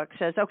in your book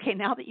says, okay,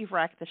 now that you've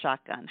racked the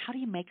shotgun, how do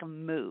you make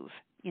them move?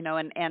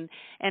 And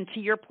to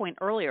your point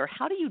earlier,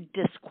 how do you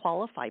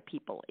disqualify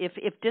people?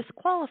 If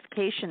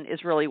disqualification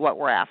is really what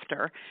we're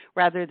after,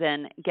 rather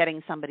than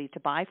getting somebody to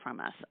buy from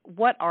us,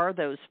 what are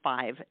those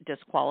 5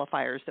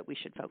 disqualifiers that we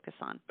should focus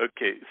on?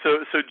 Okay,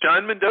 so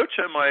John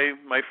Mendoza,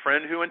 my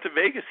friend who went to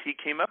Vegas, he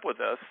came up with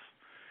this,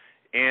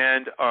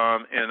 and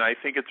I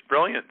think it's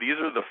brilliant. These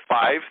are the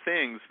 5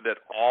 things that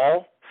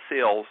all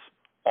sales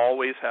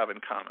always have in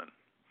common,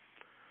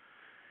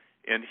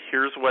 and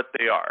here's what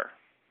they are.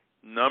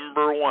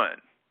 Number 1.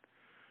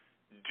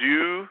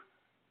 Do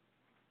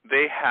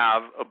they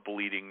have a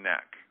bleeding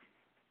neck?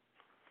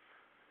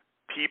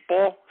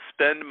 People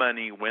spend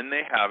money when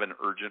they have an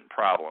urgent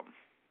problem.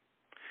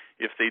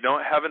 If they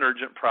don't have an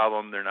urgent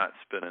problem, they're not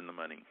spending the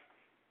money.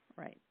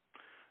 Right.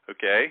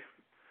 Okay?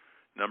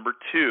 Number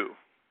 2,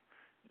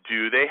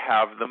 do they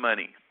have the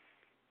money?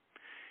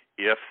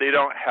 If they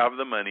don't have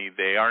the money,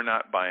 they are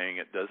not buying.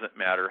 It doesn't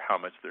matter how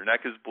much their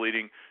neck is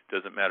bleeding.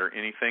 Doesn't matter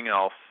anything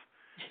else.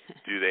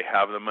 Do they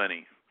have the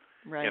money?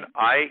 Right. And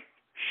I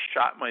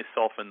shot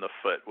myself in the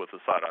foot with a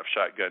sawed-off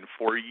shotgun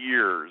for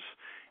years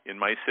in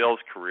my sales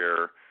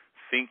career,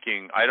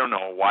 thinking, I don't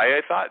know why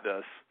I thought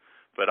this,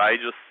 but I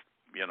just,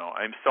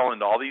 I'm selling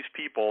to all these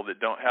people that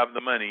don't have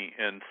the money,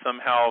 and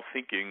somehow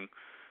thinking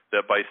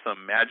that by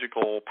some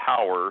magical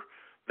power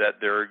that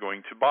they're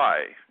going to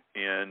buy,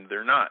 and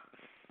they're not.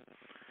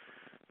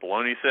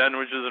 Bologna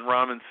sandwiches and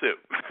ramen soup,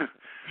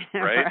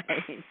 right?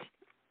 Right.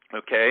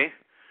 Okay.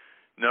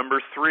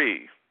 Number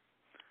 3,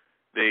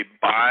 they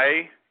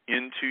buy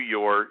into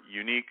your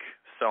unique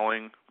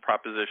selling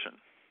proposition.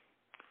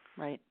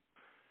 Right.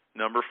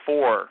 Number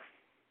 4,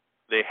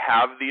 they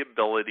have the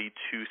ability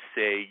to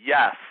say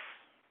yes.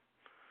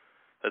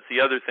 That's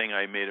the other thing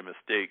I made a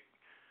mistake.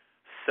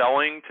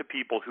 Selling to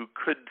people who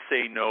could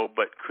say no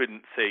but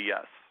couldn't say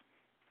yes.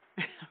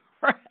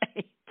 Right.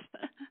 The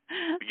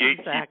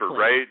gatekeeper, exactly.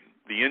 right?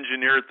 The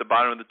engineer at the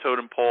bottom of the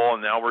totem pole,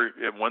 and now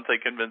once I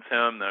convince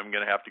him, then I'm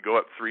going to have to go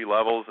up 3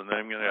 levels, and then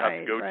I'm going to have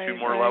to go 2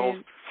 more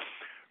levels.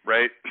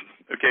 Right?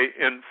 Okay,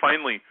 and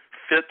finally,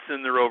 fits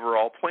in their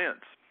overall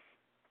plans.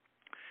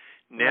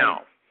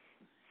 Now,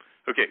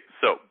 okay,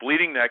 so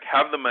bleeding neck,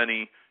 have the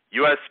money,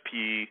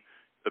 USP,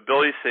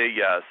 ability to say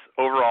yes,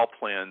 overall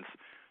plans,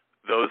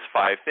 those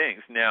 5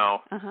 things.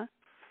 Now,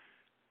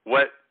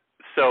 what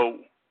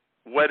an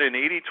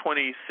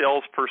 80-20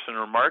 salesperson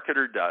or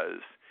marketer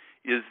does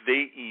is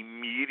they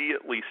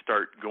immediately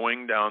start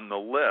going down the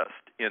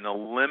list and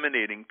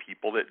eliminating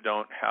people that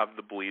don't have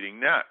the bleeding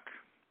neck.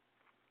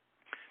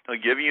 I'll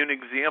give you an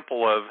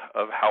example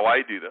of how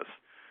I do this.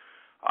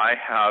 I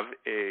have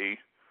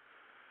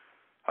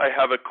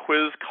a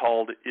quiz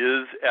called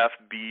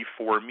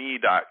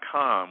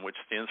isfbforme.com, which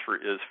stands for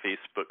Is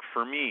Facebook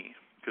for Me,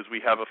 because we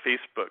have a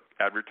Facebook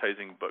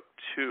advertising book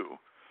too.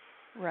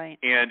 Right.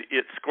 And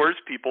it scores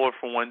people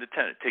from 1 to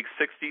 10. It takes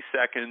 60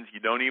 seconds. You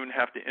don't even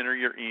have to enter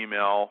your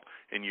email,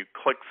 and you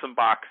click some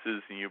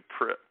boxes, and you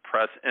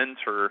press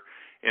enter,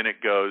 and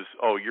it goes,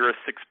 oh, you're a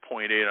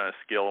 6.8 on a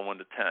scale of 1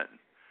 to 10.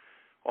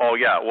 Oh,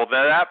 yeah, well,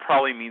 that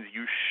probably means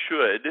you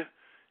should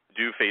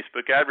do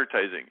Facebook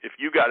advertising. If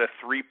you got a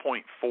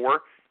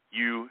 3.4,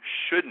 you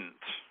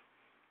shouldn't.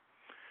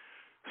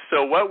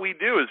 So what we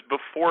do is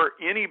before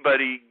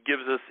anybody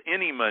gives us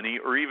any money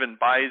or even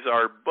buys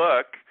our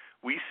book,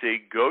 we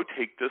say, go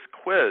take this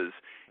quiz.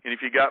 And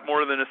if you got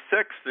more than a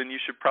 6, then you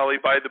should probably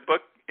buy the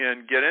book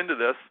and get into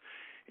this.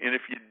 And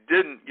if you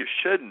didn't, you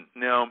shouldn't.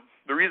 Now,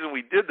 the reason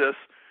we did this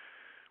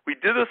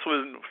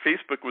when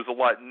Facebook was a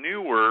lot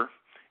newer,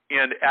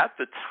 and at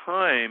the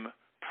time,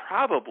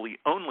 probably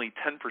only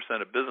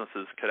 10% of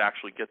businesses could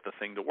actually get the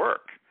thing to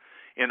work.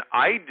 And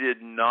I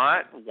did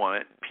not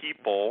want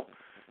people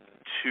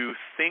to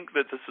think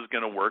that this is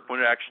going to work when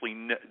it actually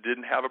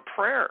didn't have a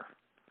prayer.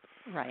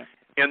 Right.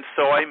 And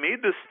so I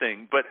made this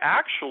thing, but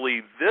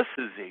actually this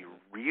is a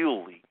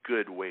really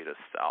good way to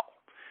sell,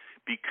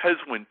 because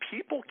when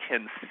people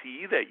can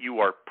see that you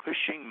are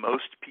pushing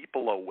most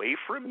people away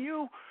from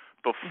you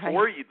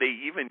before they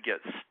even get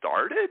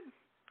started,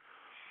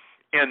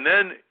 and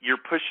then you're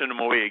pushing them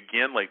away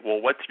again, like,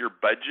 well, what's your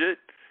budget?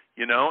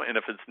 You know, and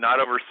if it's not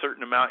over a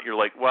certain amount, you're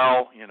like,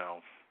 well, you know,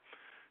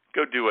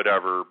 go do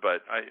whatever,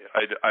 but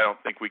I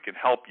don't think we can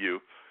help you.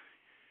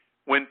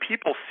 When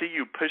people see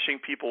you pushing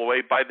people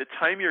away, by the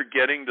time you're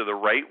getting to the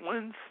right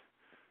ones,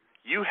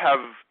 you have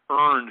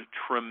earned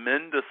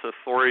tremendous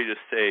authority to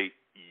say,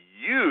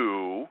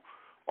 you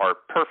are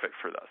perfect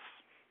for this.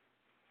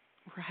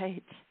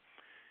 Right.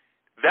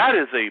 That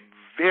is a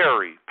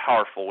very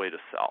powerful way to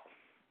sell.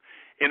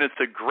 And it's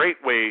a great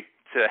way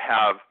to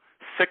have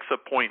 6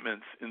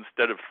 appointments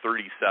instead of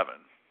 37.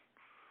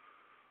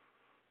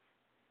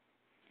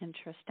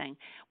 Interesting.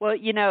 Well,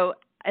 you know,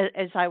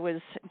 as I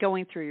was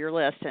going through your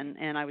list,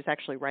 and I was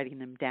actually writing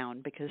them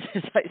down because,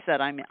 as I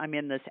said, I'm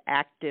in this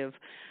active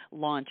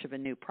launch of a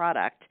new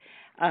product.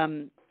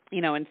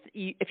 You know, and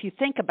if you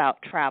think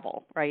about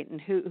travel, right, and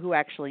who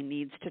actually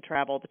needs to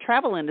travel, the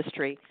travel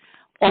industry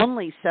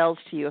only sells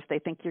to you if they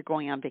think you're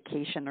going on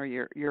vacation or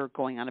you're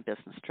going on a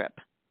business trip.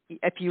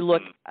 If you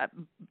look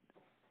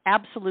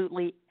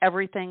absolutely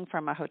everything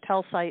from a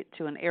hotel site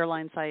to an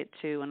airline site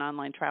to an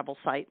online travel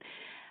site,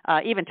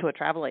 even to a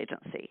travel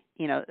agency,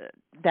 you know,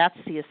 that's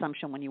the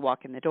assumption when you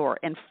walk in the door.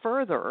 And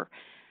further,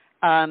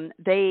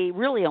 they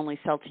really only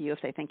sell to you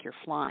if they think you're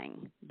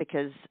flying,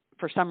 because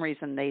for some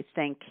reason they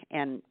think,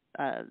 and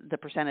the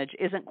percentage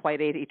isn't quite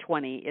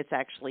 80-20, it's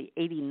actually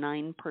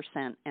 89%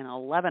 and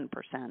 11%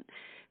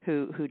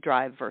 who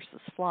drive versus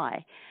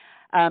fly.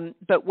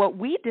 But what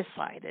we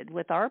decided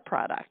with our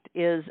product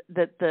is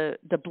that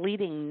the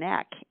bleeding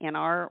neck in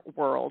our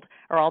world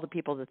are all the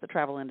people that the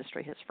travel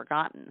industry has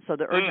forgotten. So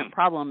the urgent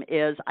problem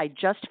is, I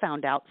just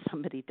found out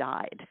somebody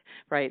died,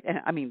 right? And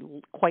I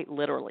mean, quite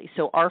literally.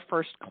 So our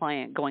first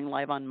client going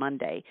live on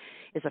Monday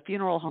is a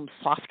funeral home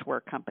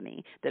software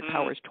company that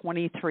powers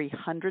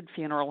 2,300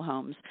 funeral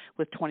homes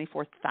with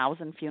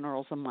 24,000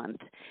 funerals a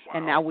month. Wow.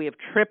 And now we have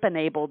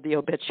trip-enabled the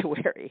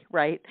obituary,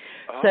 right?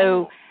 Oh.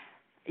 So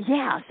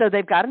yeah, so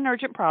they've got an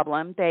urgent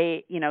problem.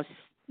 They, you know,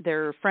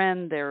 their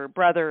friend, their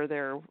brother,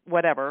 their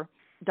whatever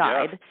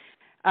died.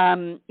 Yeah.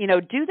 You know,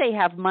 do they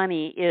have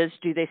money?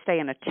 Do they stay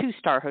in a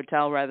 2-star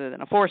hotel rather than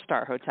a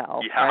 4-star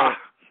hotel? Yeah,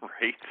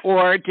 right.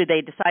 Or do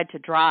they decide to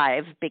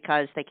drive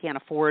because they can't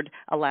afford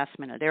a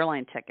last-minute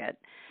airline ticket?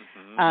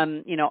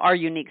 Mm-hmm. You know, our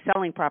unique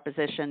selling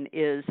proposition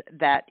is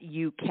that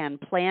you can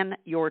plan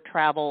your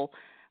travel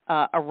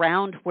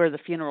around where the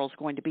funeral is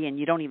going to be, and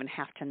you don't even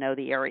have to know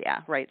the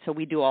area, right? So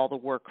we do all the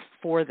work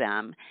for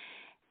them.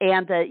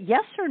 And the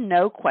yes or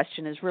no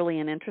question is really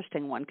an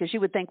interesting one, because you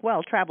would think,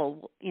 well,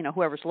 travel, you know,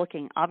 whoever's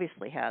looking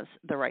obviously has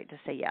the right to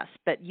say yes.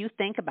 But you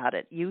think about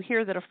it. You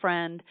hear that a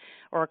friend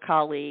or a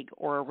colleague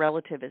or a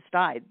relative has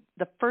died.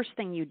 The first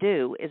thing you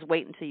do is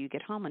wait until you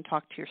get home and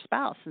talk to your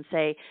spouse and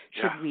say,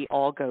 should we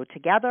all go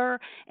together?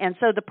 And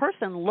so the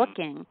person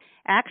looking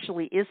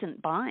actually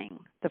isn't buying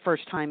the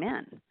first time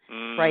in,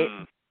 right?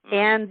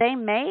 And they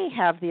may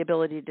have the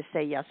ability to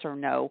say yes or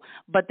no,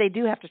 but they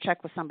do have to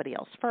check with somebody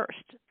else first.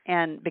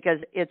 And because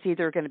it's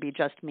either going to be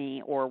just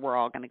me, or we're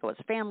all going to go as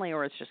a family,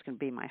 or it's just going to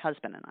be my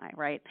husband and I,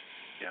 right?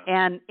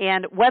 Yeah.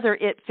 And whether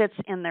it fits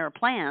in their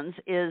plans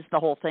is the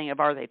whole thing of,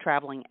 are they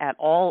traveling at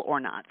all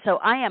or not? So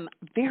I am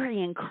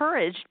very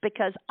encouraged,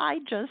 because I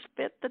just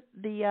fit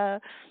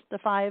the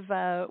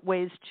 5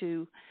 ways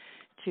to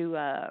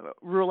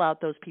rule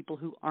out those people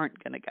who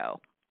aren't going to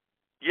go.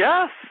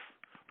 Yes.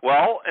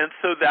 Well, and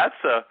so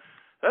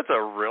that's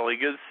a really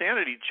good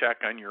sanity check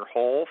on your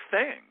whole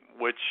thing,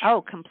 which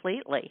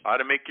completely ought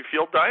to make you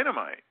feel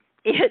dynamite.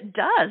 It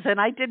does,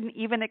 and I didn't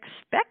even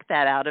expect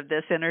that out of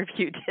this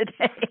interview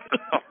today.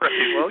 All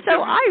right, well, so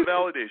give me some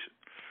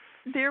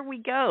validation. There we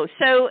go.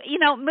 So, you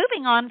know,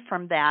 moving on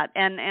from that,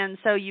 and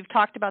so you've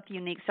talked about the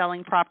unique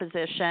selling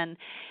proposition,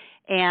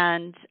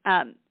 and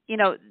you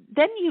know,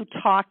 then you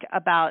talk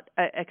about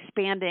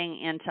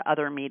expanding into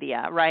other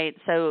media, right?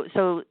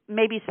 So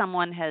maybe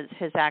someone has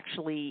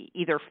actually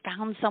either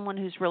found someone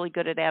who's really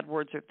good at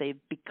AdWords, or they've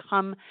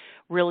become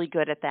really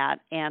good at that,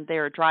 and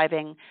they're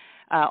driving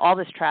all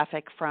this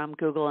traffic from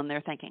Google, and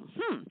they're thinking,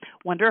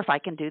 wonder if I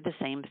can do the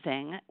same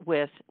thing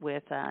with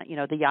you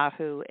know, the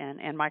Yahoo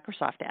and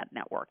Microsoft ad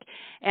network.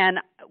 And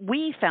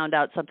we found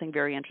out something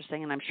very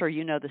interesting, and I'm sure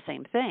you know the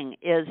same thing,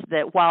 is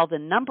that while the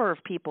number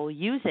of people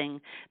using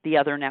the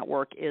other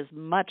network is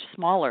much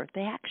smaller,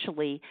 they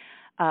actually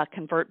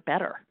convert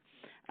better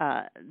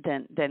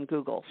than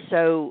Google.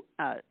 So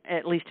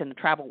at least in the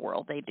travel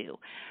world, they do.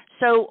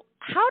 So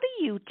how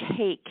do you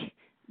take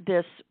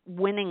this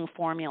winning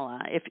formula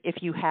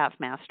if you have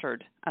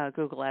mastered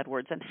Google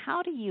AdWords, and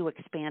how do you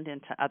expand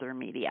into other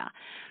media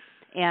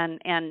and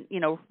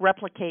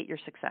replicate your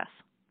success?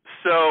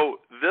 So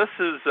this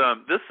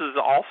is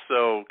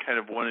also kind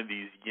of one of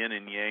these yin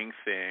and yang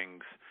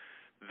things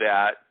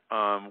that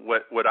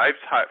what I've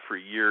taught for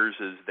years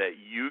is that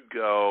you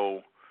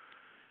go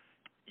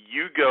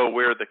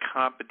where the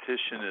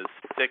competition is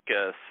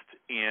thickest,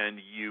 and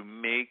you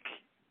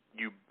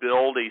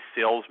build a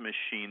sales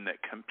machine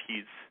that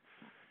competes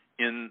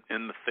in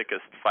the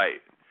thickest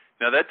fight.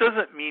 Now that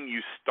doesn't mean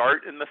you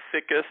start in the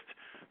thickest,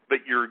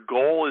 but your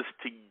goal is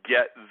to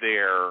get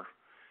there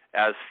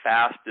as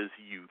fast as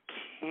you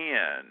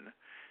can.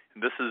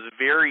 And this is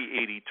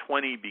very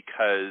 80-20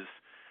 because,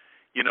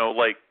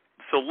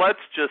 so let's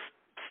just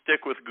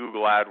stick with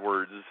Google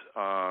AdWords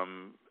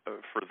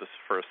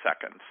for a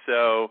second.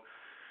 So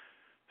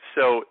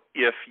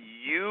if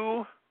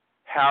you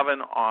have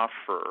an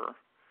offer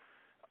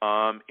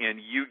and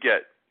you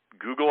get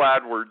Google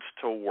AdWords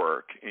to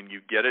work and you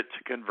get it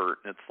to convert,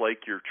 and it's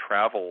like your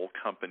travel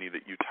company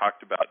that you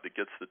talked about that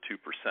gets the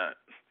 2%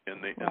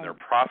 and they're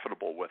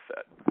profitable with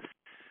it,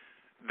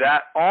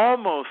 that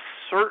almost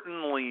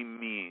certainly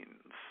means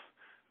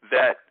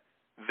that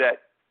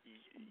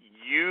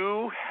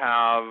you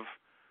have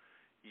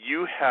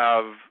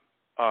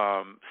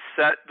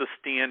set the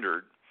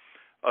standard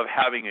of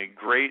having a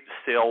great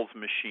sales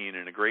machine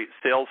and a great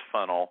sales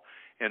funnel,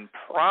 and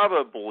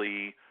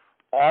probably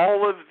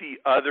all of the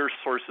other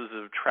sources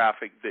of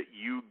traffic that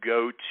you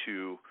go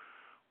to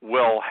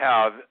will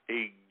have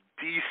a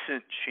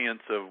decent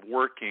chance of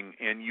working,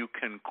 and you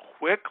can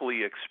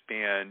quickly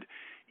expand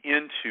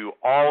into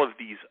all of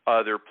these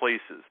other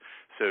places.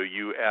 So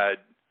you add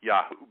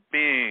Yahoo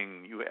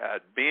Bing, you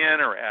add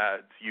banner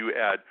ads, you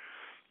add,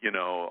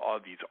 all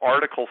these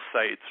article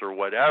sites or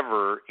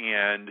whatever,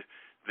 and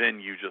then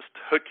you just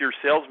hook your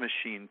sales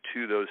machine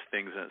to those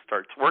things and it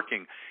starts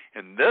working.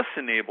 And this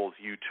enables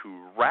you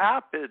to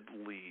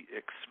rapidly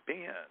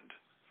expand.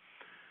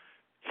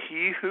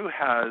 He who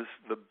has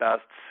the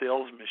best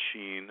sales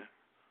machine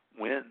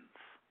wins.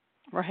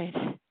 Right.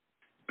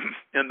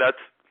 And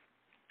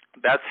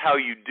that's how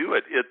you do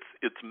it.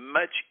 It's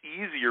much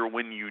easier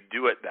when you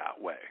do it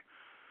that way.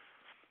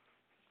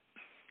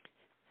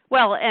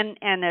 Well, and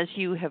as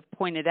you have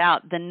pointed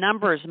out, the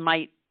numbers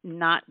might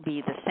not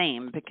be the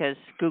same because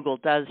Google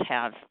does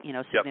have,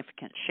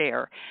 significant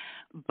share,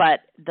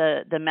 but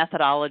the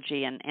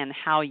methodology and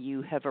how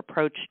you have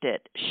approached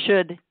it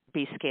should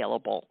be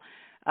scalable,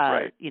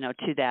 right.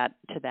 To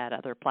that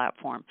other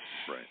platform.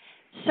 Right.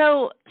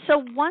 So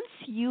once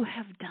you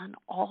have done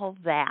all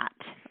that,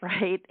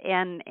 right,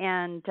 and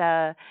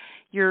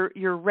you're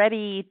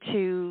ready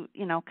to,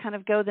 kind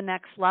of go the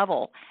next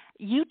level.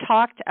 You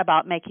talked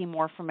about making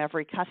more from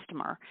every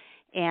customer,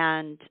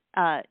 and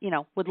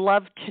would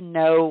love to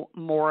know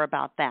more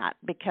about that,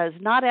 because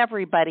not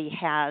everybody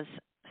has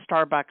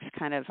Starbucks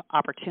kind of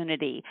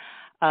opportunity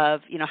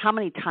of, how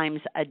many times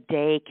a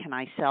day can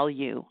I sell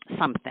you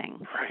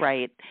something,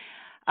 right?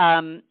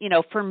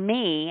 For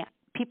me,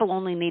 people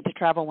only need to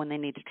travel when they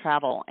need to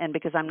travel, and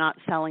because I'm not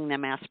selling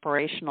them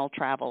aspirational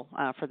travel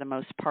for the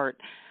most part,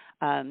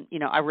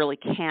 I really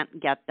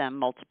can't get them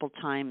multiple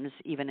times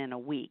even in a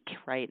week,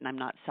 right? And I'm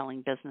not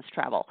selling business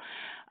travel.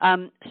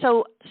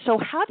 So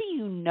how do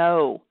you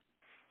know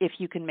if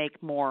you can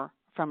make more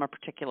from a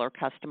particular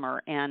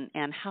customer,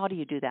 and how do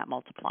you do that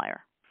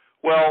multiplier?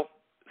 Well,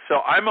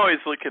 so I'm always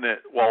looking at,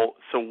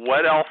 so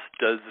what else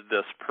does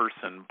this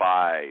person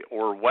buy,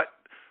 or what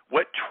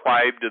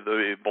tribe do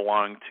they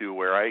belong to,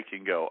 where I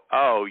can go,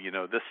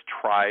 this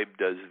tribe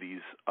does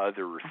these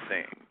other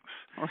things.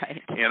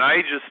 Right. And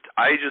I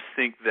just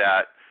think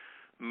that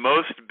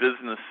most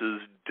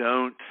businesses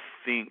don't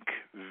think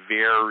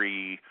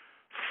very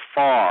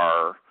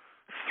far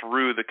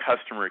through the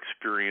customer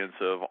experience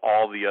of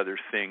all the other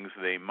things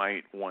they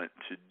might want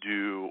to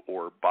do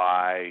or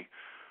buy,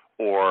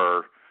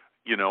 or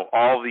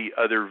all the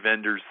other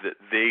vendors that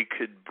they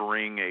could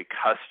bring a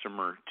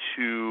customer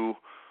to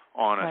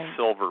on a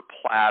silver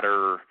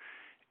platter.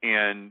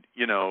 And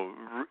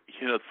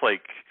it's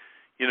like,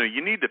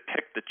 you need to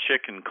pick the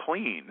chicken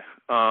clean.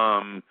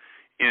 And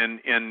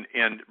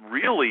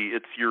really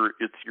it's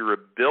your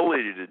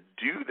ability to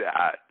do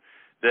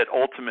that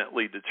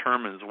ultimately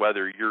determines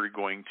whether you're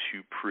going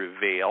to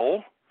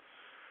prevail,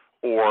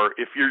 or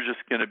if you're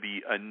just going to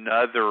be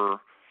another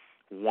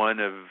one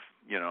of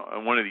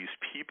these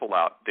people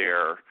out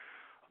there.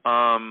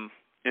 And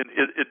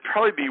it'd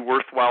probably be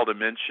worthwhile to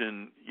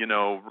mention,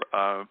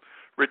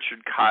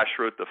 Richard Koch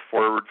wrote the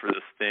foreword for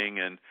this thing,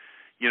 and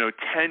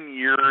 10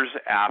 years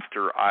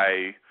after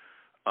I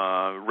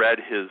read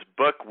his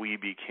book, we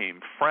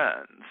became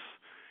friends.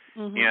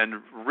 Mm-hmm.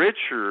 And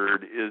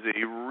Richard is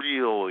a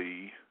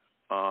really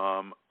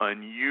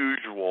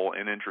unusual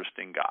and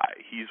interesting guy.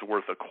 He's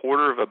worth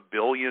 $250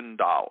 million.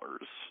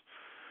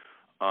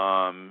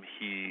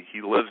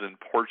 He lives in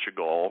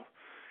Portugal,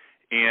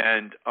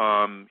 and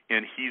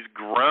he's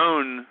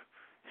grown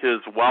his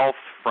wealth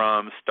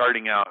from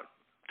starting out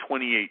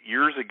 28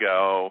 years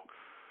ago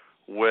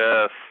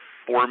with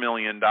 $4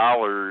 million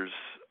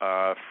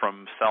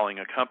from selling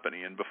a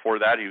company, and before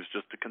that he was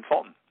just a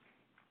consultant.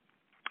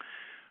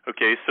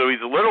 Okay, so he's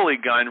literally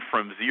gone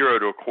from zero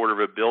to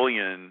 $250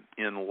 million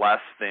in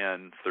less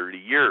than 30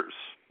 years.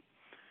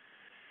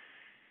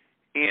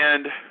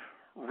 And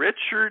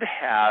Richard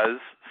has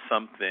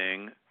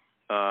something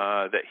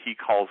that he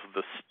calls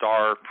the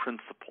STAR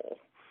principle.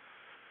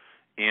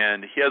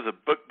 And he has a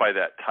book by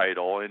that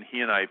title, and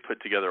he and I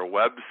put together a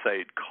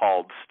website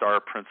called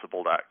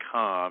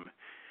starprinciple.com,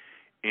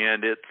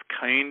 and it's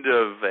kind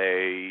of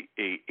a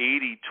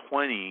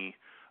 80-20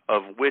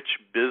 of which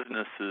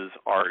businesses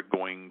are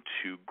going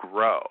to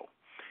grow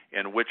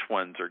and which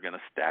ones are going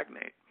to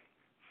stagnate.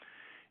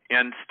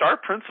 And STAR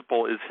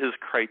principle is his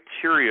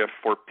criteria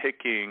for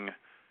picking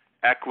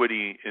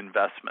equity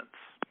investments.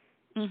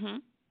 Mm-hmm.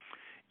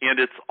 And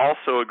it's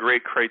also a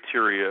great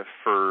criteria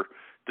for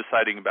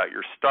deciding about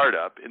your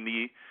startup.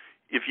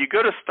 If you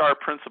go to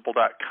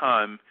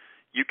starprinciple.com,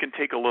 you can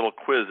take a little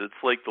quiz. It's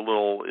like the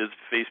little Is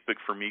Facebook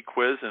for Me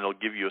quiz, and it'll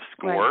give you a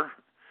score. Right.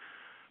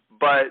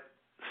 But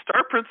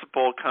STAR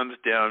principle comes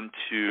down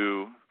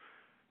to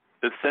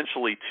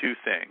essentially two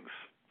things.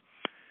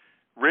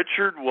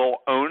 Richard will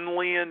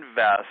only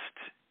invest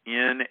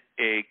in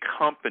a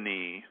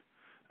company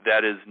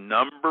that is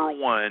number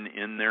one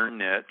in their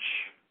niche,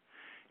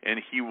 and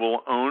he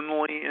will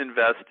only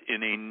invest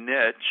in a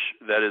niche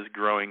that is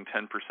growing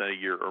 10% a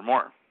year or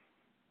more.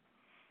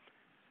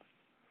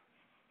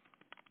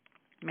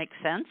 Makes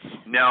sense.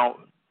 Now,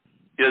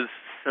 as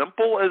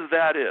simple as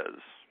that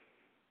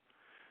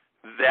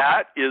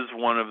is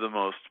one of the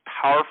most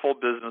powerful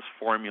business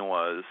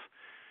formulas.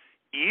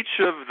 Each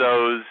of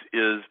those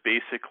is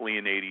basically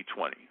an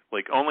 80-20.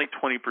 Like only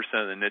 20%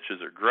 of the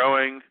niches are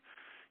growing,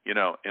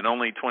 and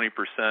only 20%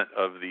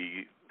 of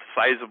the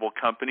sizable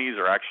companies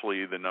are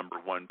actually the number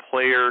one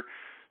player.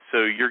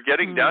 So you're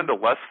getting down to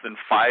less than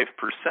 5%.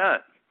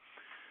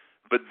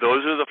 But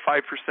those are the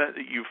 5%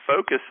 that you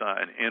focus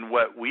on. And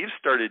what we've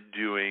started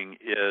doing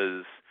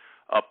is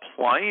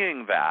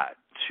applying that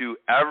to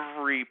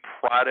every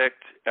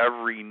product,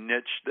 every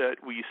niche that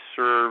we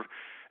serve,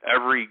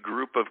 every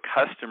group of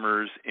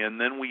customers,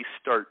 and then we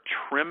start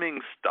trimming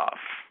stuff.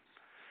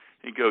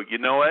 You go, you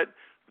know what?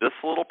 This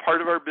little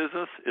part of our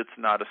business, it's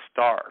not a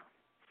star.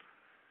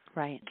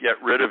 Right.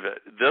 Get rid of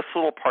it. This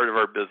little part of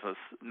our business,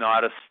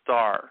 not a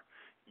star.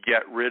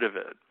 Get rid of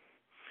it.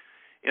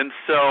 And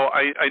so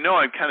I know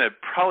I'm kind of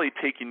probably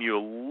taking you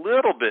a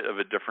little bit of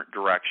a different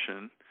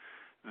direction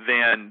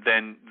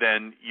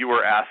than you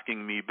were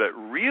asking me, but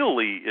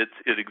really it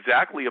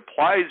exactly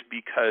applies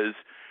because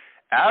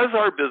as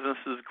our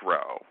businesses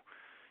grow,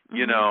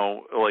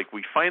 like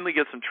we finally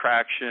get some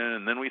traction,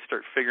 and then we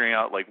start figuring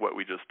out like what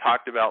we just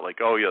talked about, like,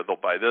 oh yeah, they'll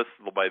buy this.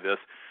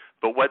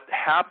 But what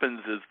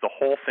happens is the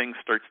whole thing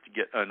starts to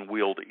get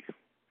unwieldy.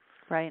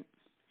 Right.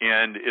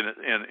 And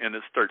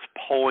it starts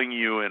pulling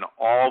you in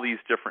all these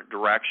different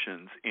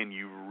directions, and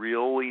you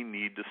really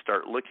need to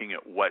start looking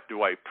at what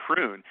do I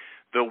prune.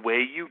 The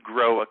way you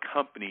grow a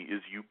company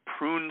is you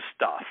prune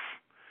stuff.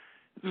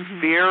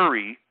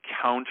 Very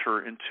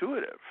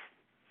counterintuitive.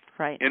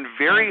 Right. And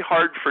very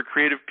hard for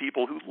creative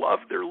people who love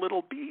their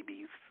little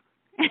babies.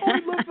 Oh, I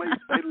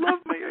love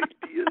my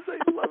ideas.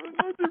 I love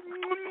them.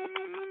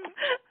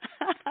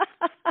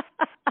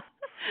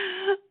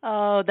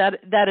 Oh,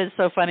 that is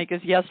so funny,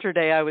 because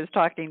yesterday I was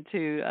talking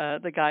to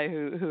the guy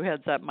who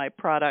heads up my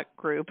product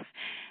group,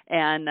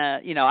 and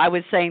I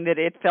was saying that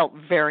it felt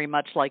very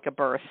much like a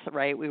birth,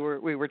 right? We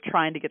were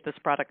trying to get this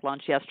product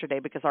launched yesterday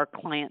because our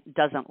client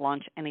doesn't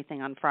launch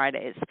anything on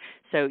Fridays.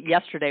 So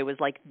yesterday was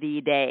like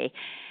the day.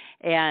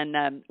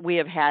 And we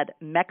have had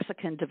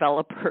Mexican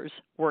developers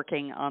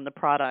working on the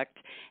product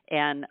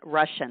and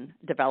Russian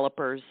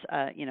developers,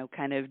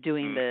 kind of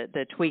doing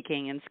the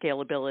tweaking and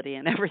scalability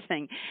and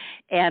everything.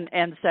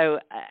 And so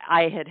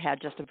I had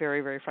just a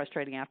very, very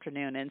frustrating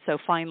afternoon. And so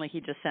finally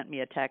he just sent me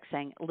a text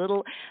saying,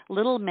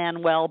 little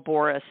Manuel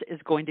Boris is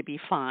going to be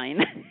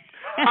fine.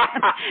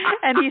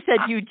 And he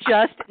said, you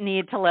just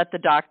need to let the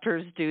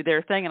doctors do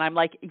their thing. And I'm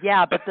like,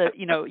 yeah, but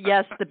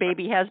yes, the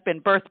baby has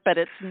been birthed, but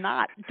it's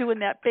not doing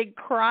that big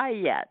cry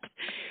yet.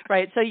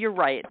 Right. So you're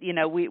right.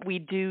 We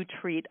do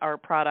treat our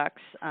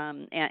products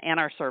and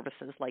our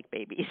services like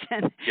babies.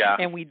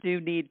 And we do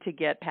need to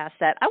get past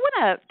that. I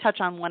want to touch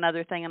on one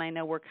other thing, and I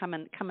know we're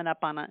coming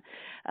up on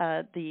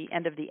the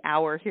end of the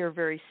hour here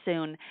very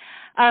soon.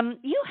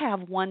 You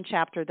have one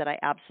chapter that I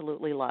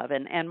absolutely love.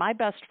 And my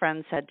best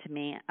friend said to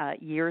me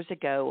years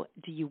ago,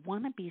 do you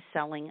want to be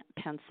selling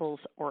pencils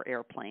or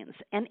airplanes?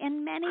 And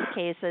in many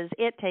cases,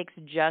 it takes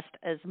just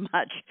as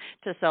much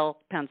to sell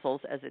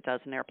pencils as it does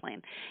an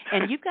airplane.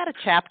 And you've got a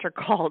chapter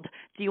called,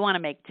 do you want to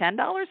make $10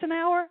 an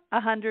hour,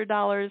 $100,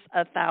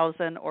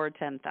 $1,000, or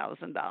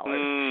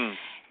 $10,000?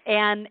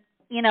 And,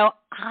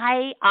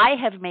 I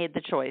have made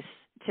the choice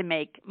to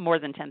make more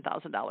than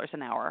 $10,000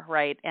 an hour,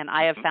 right? And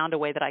I have found a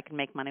way that I can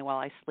make money while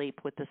I sleep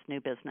with this new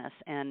business,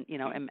 and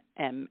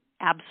am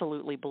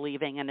absolutely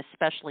believing, and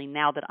especially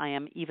now that I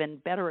am even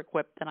better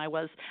equipped than I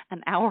was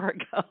an hour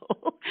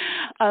ago,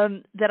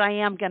 that I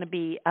am going to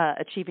be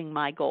achieving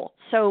my goal.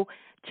 So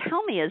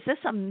tell me, is this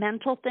a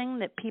mental thing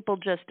that people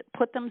just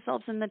put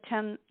themselves in the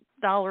 $10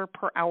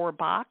 per hour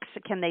box?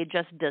 Can they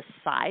just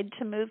decide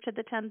to move to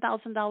the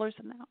 $10,000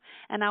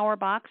 an hour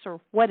box, or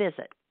what is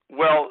it?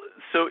 Well,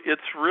 so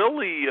it's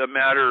really a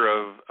matter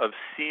of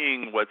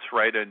seeing what's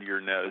right under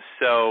your nose.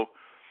 So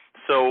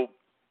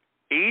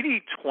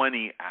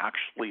 80/20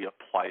 actually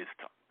applies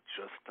to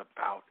just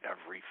about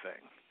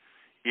everything.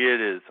 It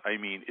is. I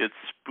mean, it's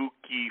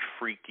spooky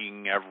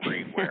freaking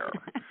everywhere.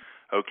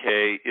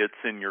 Okay, it's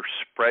in your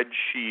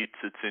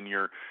spreadsheets, it's in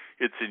your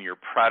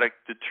product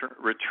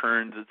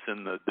returns, it's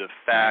in the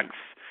facts,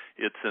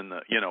 it's in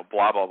the,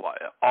 blah blah blah,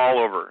 all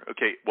over.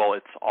 Okay, well,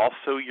 it's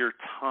also your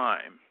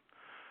time.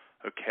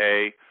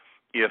 Okay,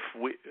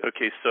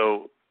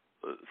 so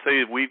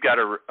say we've got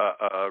a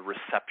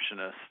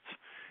receptionist,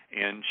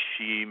 and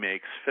she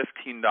makes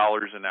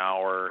 $15 an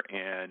hour,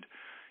 and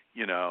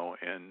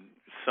and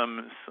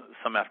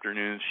some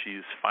afternoons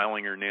she's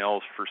filing her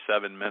nails for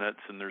 7 minutes,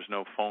 and there's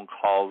no phone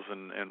calls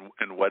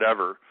and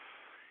whatever.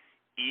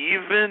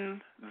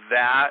 Even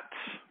that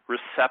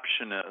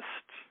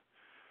receptionist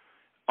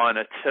on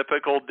a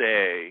typical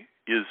day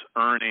is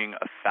earning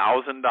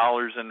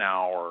 $1,000 an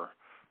hour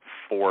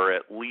for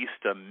at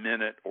least a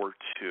minute or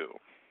two.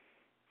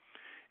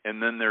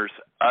 And then there's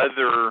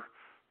other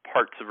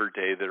parts of her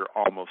day that are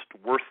almost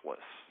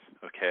worthless,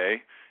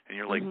 okay? And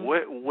you're like,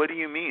 what do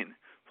you mean?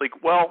 It's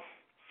like, well,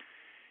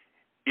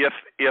 if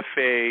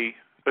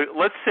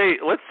let's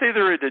say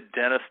they're at a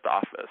dentist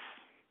office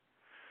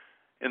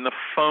and the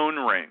phone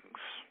rings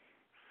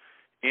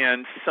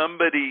and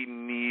somebody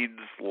needs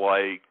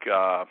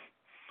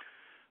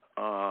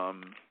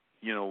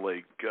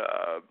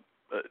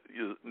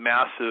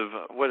massive,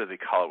 what do they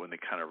call it when they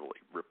kind of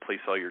replace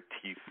all your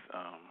teeth?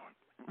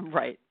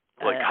 Right.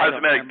 Like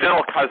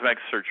dental cosmetic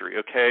surgery,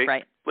 okay?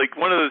 Right. Like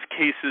one of those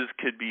cases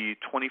could be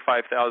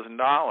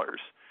 $25,000.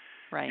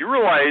 Right. You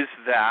realize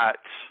that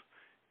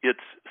it's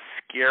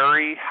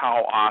scary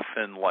how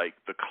often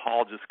the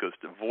call just goes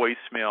to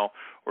voicemail,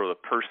 or the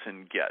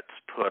person gets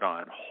put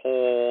on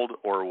hold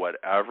or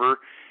whatever.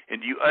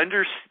 And you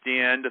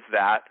understand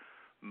that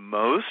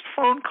most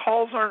phone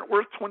calls aren't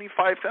worth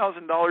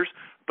 $25,000,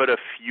 but a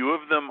few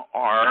of them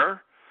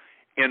are.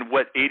 And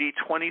what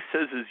 80/20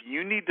 says is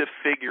you need to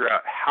figure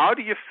out, how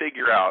do you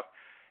figure out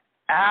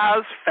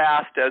as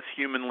fast as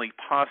humanly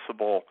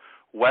possible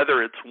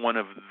whether it's one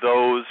of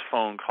those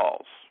phone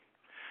calls,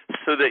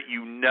 so that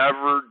you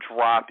never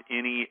drop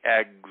any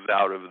eggs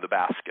out of the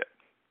basket.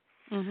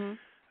 Mm-hmm.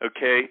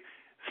 Okay?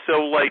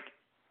 So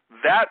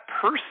that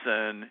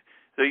person,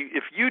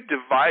 if you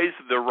devise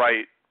the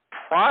right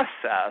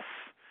process,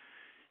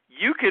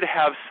 you could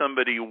have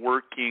somebody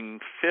working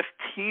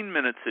 15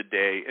 minutes a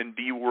day and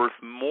be worth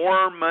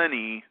more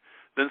money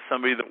than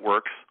somebody that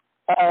works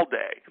all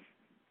day.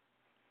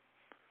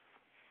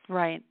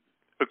 Right.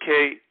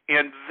 Okay,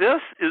 and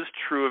this is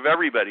true of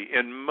everybody.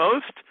 And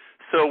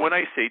so when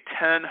I say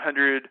 10,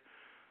 100,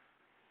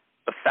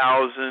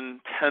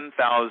 1,000,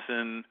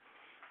 10,000,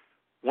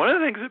 one of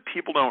the things that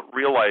people don't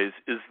realize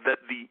is that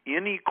the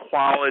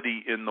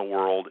inequality in the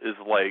world is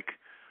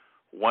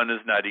 1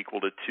 is not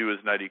equal to 2 is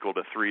not equal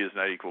to 3 is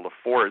not equal to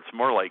 4. It's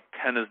more like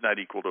 10 is not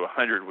equal to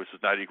 100, which is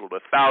not equal to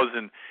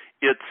 1,000.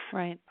 It's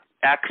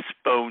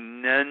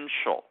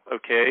exponential,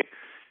 okay?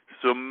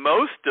 So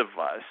most of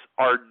us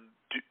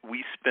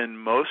we spend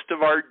most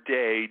of our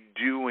day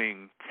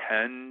doing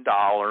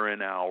 $10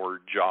 an hour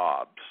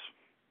jobs.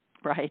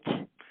 Right.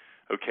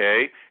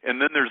 Okay?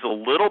 And then there's a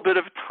little bit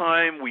of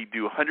time we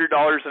do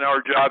 $100 an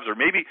hour jobs, or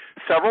maybe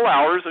several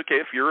hours. Okay,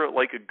 if you're a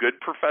good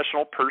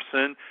professional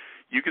person,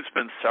 you could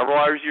spend several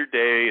hours of your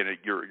day, and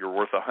you're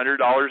worth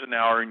 $100 an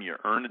hour, and you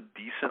earn a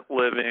decent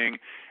living.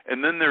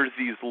 And then there's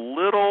these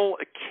little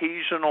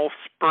occasional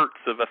spurts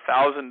of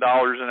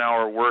 $1,000 an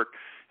hour work.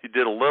 You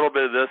did a little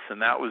bit of this,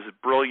 and that was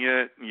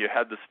brilliant. And you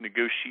had this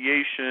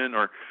negotiation,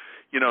 or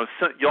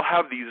so you'll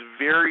have these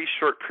very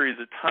short periods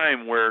of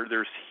time where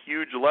there's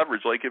huge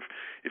leverage. Like if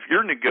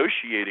you're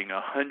negotiating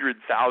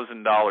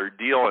 $100,000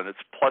 deal and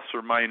it's plus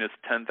or minus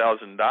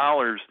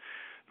 $10,000,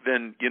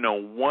 then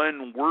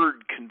one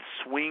word can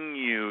swing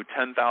you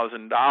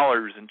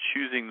 $10,000, and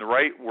choosing the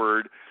right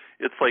word,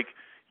 it's like,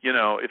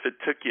 if it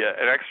took you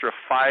an extra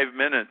 5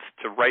 minutes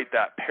to write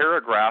that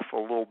paragraph a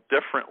little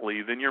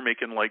differently, then you're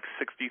making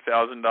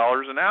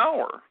 $60,000 an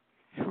hour.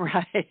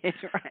 Right.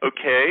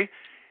 Okay?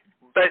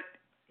 But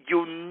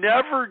you'll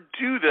never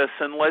do this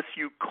unless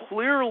you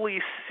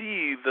clearly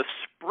see the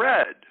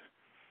spread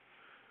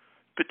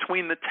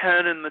between the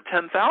 10 and the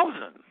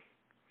 10,000.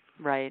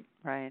 Right.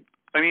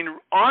 I mean,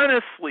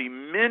 honestly,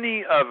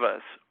 many of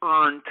us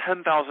earn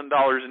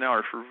 $10,000 an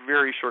hour for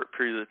very short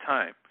periods of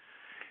time.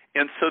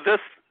 And so this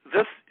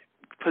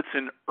puts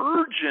an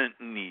urgent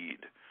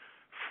need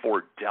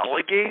for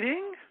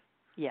delegating.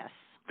 Yes.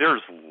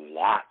 There's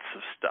lots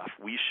of stuff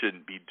we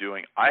shouldn't be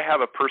doing. I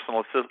have a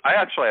personal assistant. I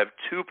actually have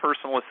 2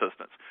 personal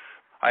assistants.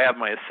 I have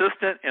my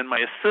assistant and my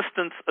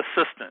assistant's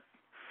assistant.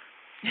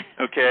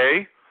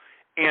 Okay?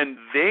 And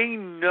they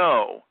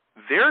know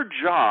their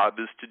job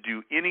is to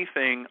do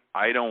anything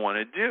I don't want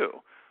to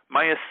do.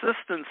 My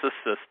assistant's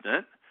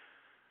assistant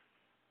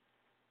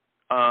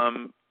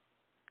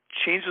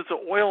changes the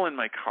oil in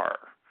my car,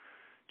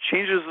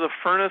 changes the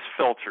furnace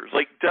filters,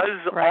 like does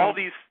Right. all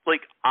these,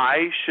 like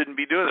I shouldn't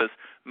be doing this.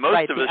 Most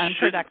right, of the us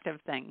unproductive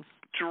things.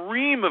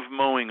 dream of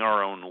mowing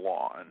our own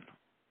lawn.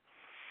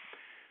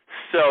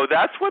 So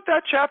that's what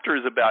that chapter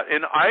is about.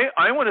 And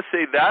I want to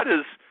say that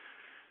is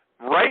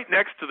right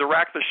next to the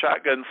rack the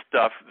shotgun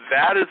stuff.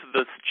 That is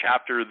the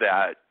chapter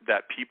that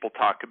people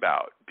talk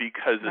about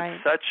because Right.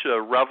 it's such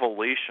a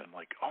revelation.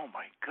 Like, oh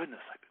my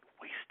goodness, I've been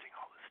wasting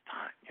all this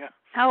time. Yeah.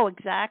 Oh,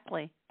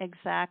 exactly.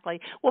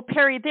 Well,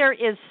 Perry, there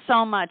is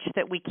so much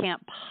that we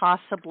can't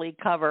possibly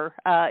cover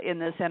in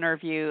this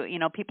interview. You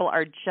know, people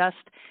are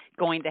just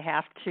going to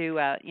have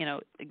to,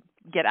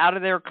 get out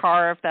of their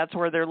car if that's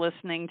where they're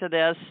listening to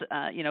this.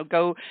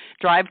 Go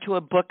drive to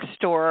a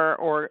bookstore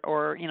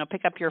or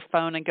pick up your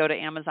phone and go to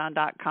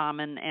Amazon.com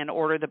and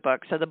order the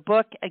book. So the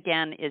book,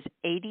 again, is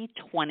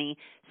 80/20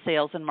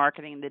 Sales and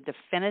Marketing, the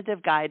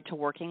definitive guide to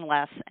working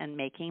less and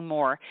making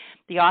more.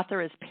 The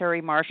author is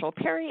Perry Marshall.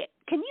 Perry,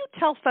 can you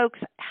tell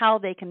folks how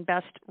they can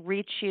best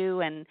reach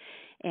you and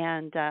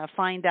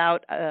find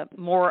out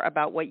more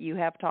about what you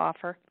have to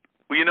offer?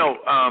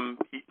 Well,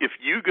 if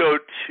you go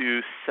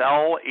to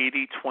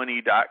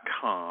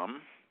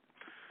sell8020.com,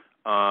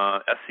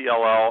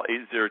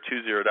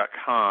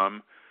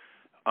 SELL8020.com,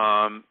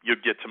 you'll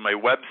get to my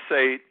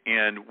website,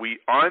 and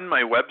on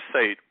my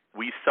website,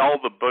 we sell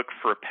the book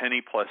for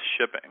 $0.01 plus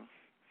shipping.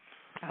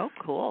 Oh,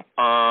 cool.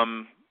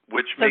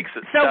 Which makes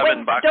it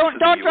 $7. Don't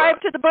drive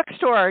to the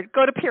bookstore.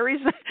 Go to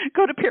Perry's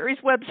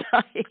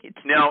website.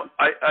 Now,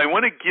 I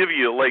want to give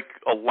you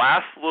like a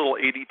last little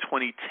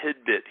 80/20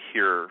 tidbit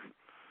here.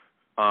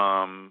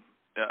 To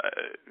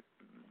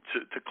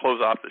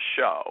close off the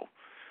show.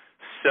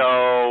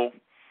 So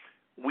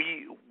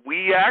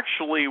we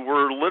actually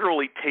were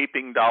literally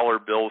taping dollar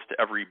bills to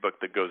every book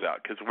that goes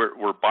out because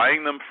we're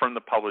buying them from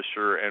the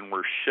publisher and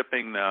we're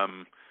shipping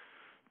them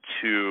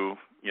to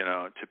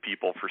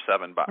people for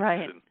 $7.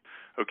 Right.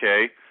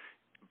 Okay,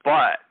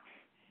 but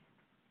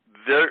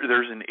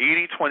there's an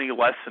 80/20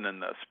 lesson in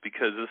this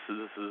because this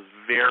is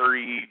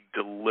very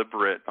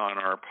deliberate on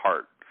our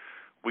part.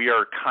 We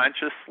are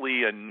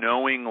consciously and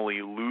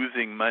knowingly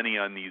losing money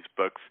on these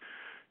books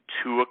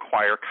to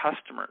acquire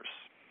customers.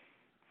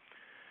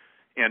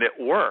 And it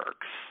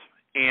works.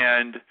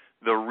 And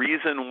the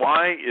reason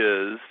why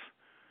is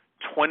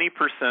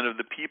 20% of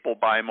the people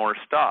buy more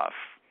stuff.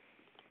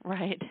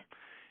 Right.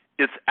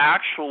 It's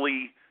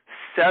actually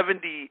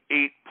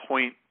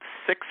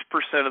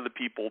 78.6% of the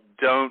people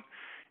don't,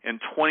 and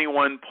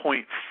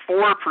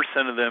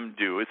 21.4% of them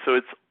do. So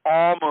it's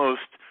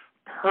almost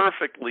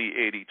perfectly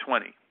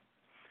 80/20.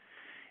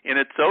 And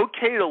it's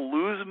okay to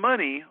lose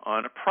money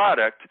on a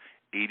product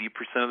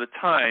 80% of the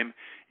time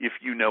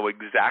if you know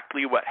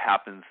exactly what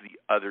happens the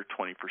other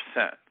 20%.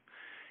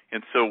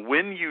 And so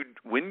when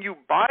you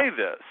buy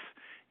this,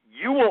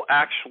 you will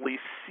actually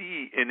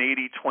see an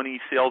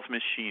 80/20 sales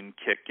machine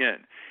kick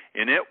in,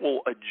 and it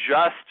will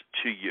adjust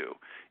to you.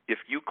 If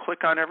you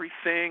click on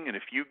everything and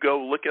if you go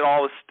look at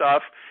all the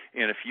stuff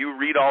and if you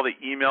read all the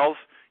emails,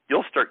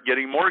 you'll start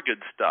getting more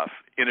good stuff.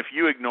 And if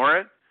you ignore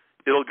it,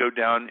 it'll go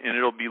down and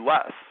it'll be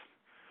less.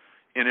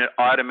 And it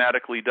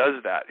automatically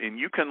does that. And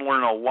you can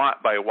learn a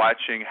lot by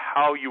watching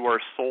how you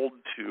are sold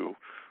to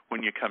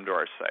when you come to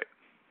our site.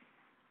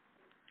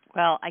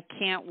 Well, I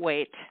can't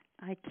wait.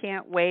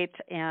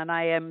 And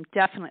I am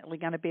definitely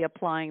going to be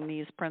applying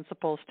these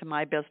principles to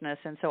my business.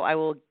 And so I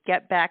will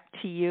get back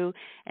to you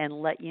and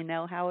let you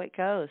know how it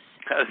goes.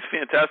 That's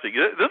fantastic.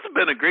 This has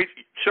been a great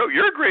show.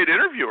 You're a great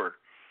interviewer.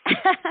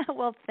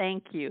 Well,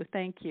 thank you.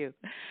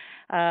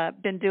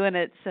 Been doing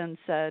it since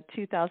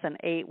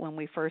 2008 when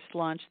we first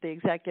launched the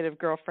Executive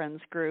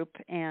Girlfriends Group,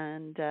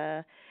 and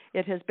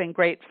it has been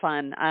great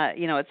fun.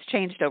 It's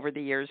changed over the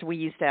years. We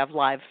used to have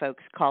live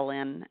folks call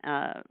in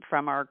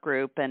from our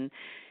group, and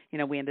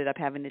we ended up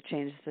having to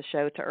change the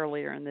show to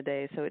earlier in the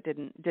day, so it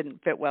didn't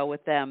fit well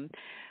with them.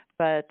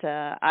 But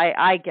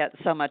I get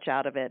so much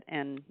out of it,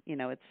 and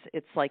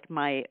it's like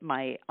my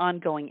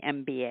ongoing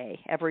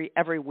MBA.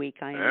 Every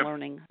week I am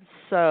learning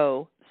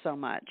so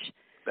much.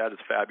 That is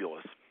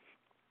fabulous.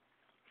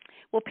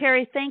 Well,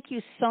 Perry, thank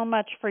you so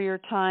much for your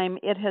time.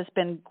 It has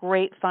been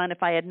great fun.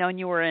 If I had known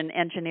you were an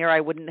engineer, I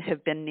wouldn't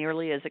have been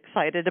nearly as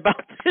excited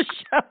about this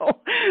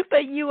show.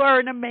 But you are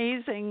an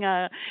amazing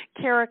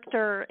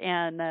character,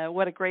 and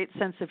what a great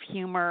sense of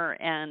humor,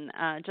 and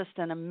just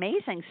an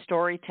amazing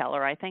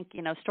storyteller. I think,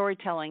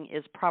 storytelling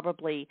is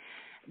probably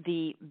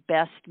the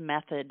best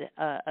method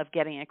of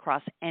getting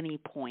across any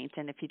point.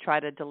 And if you try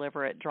to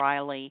deliver it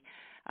dryly,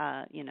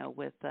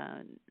 with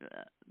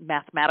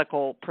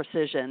mathematical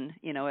precision,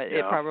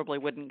 it probably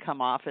wouldn't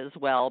come off as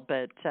well.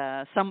 But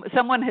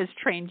someone has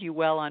trained you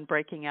well on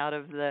breaking out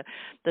of the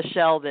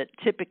shell that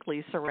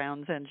typically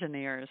surrounds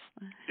engineers.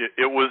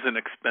 It was an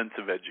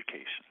expensive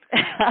education.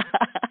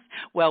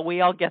 Well,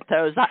 we all get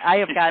those. I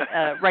have got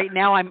right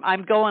now.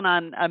 I'm going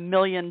on $1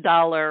 million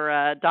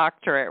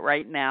doctorate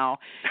right now,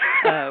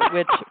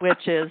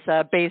 which is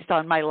based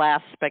on my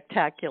last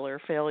spectacular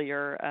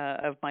failure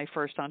of my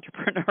first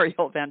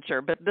entrepreneurial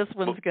venture. But this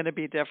one's going to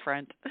be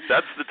different.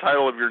 That's the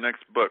title of your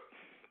next book,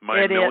 My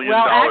 $1 Million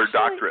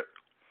Doctorate.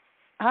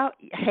 Oh,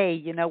 hey,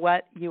 you know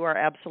what? You are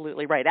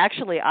absolutely right.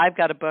 Actually, I've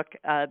got a book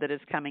that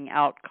is coming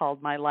out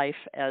called My Life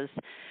as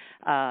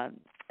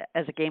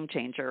a Game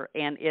Changer,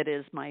 and it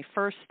is my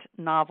first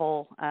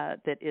novel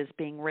that is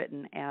being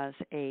written as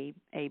a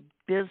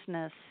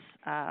business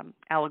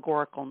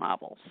allegorical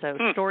novel. So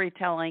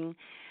storytelling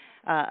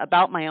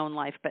about my own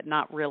life, but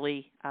not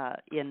really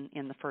in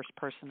the first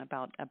person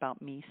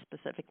about me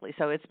specifically.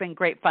 So it's been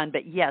great fun.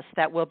 But yes,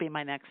 that will be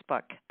my next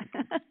book.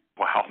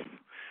 Wow.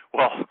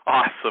 Well,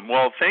 awesome.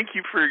 Well, thank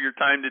you for your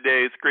time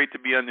today. It's great to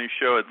be on this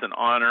show. It's an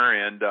honor,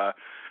 and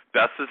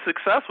best of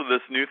success with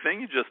this new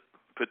thing you just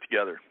put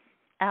together.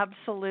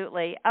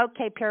 Absolutely.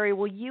 Okay, Perry,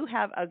 well, you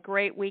have a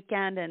great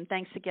weekend, and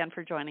thanks again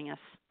for joining us.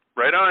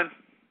 Right on.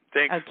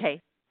 Thanks.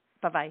 Okay.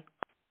 Bye-bye.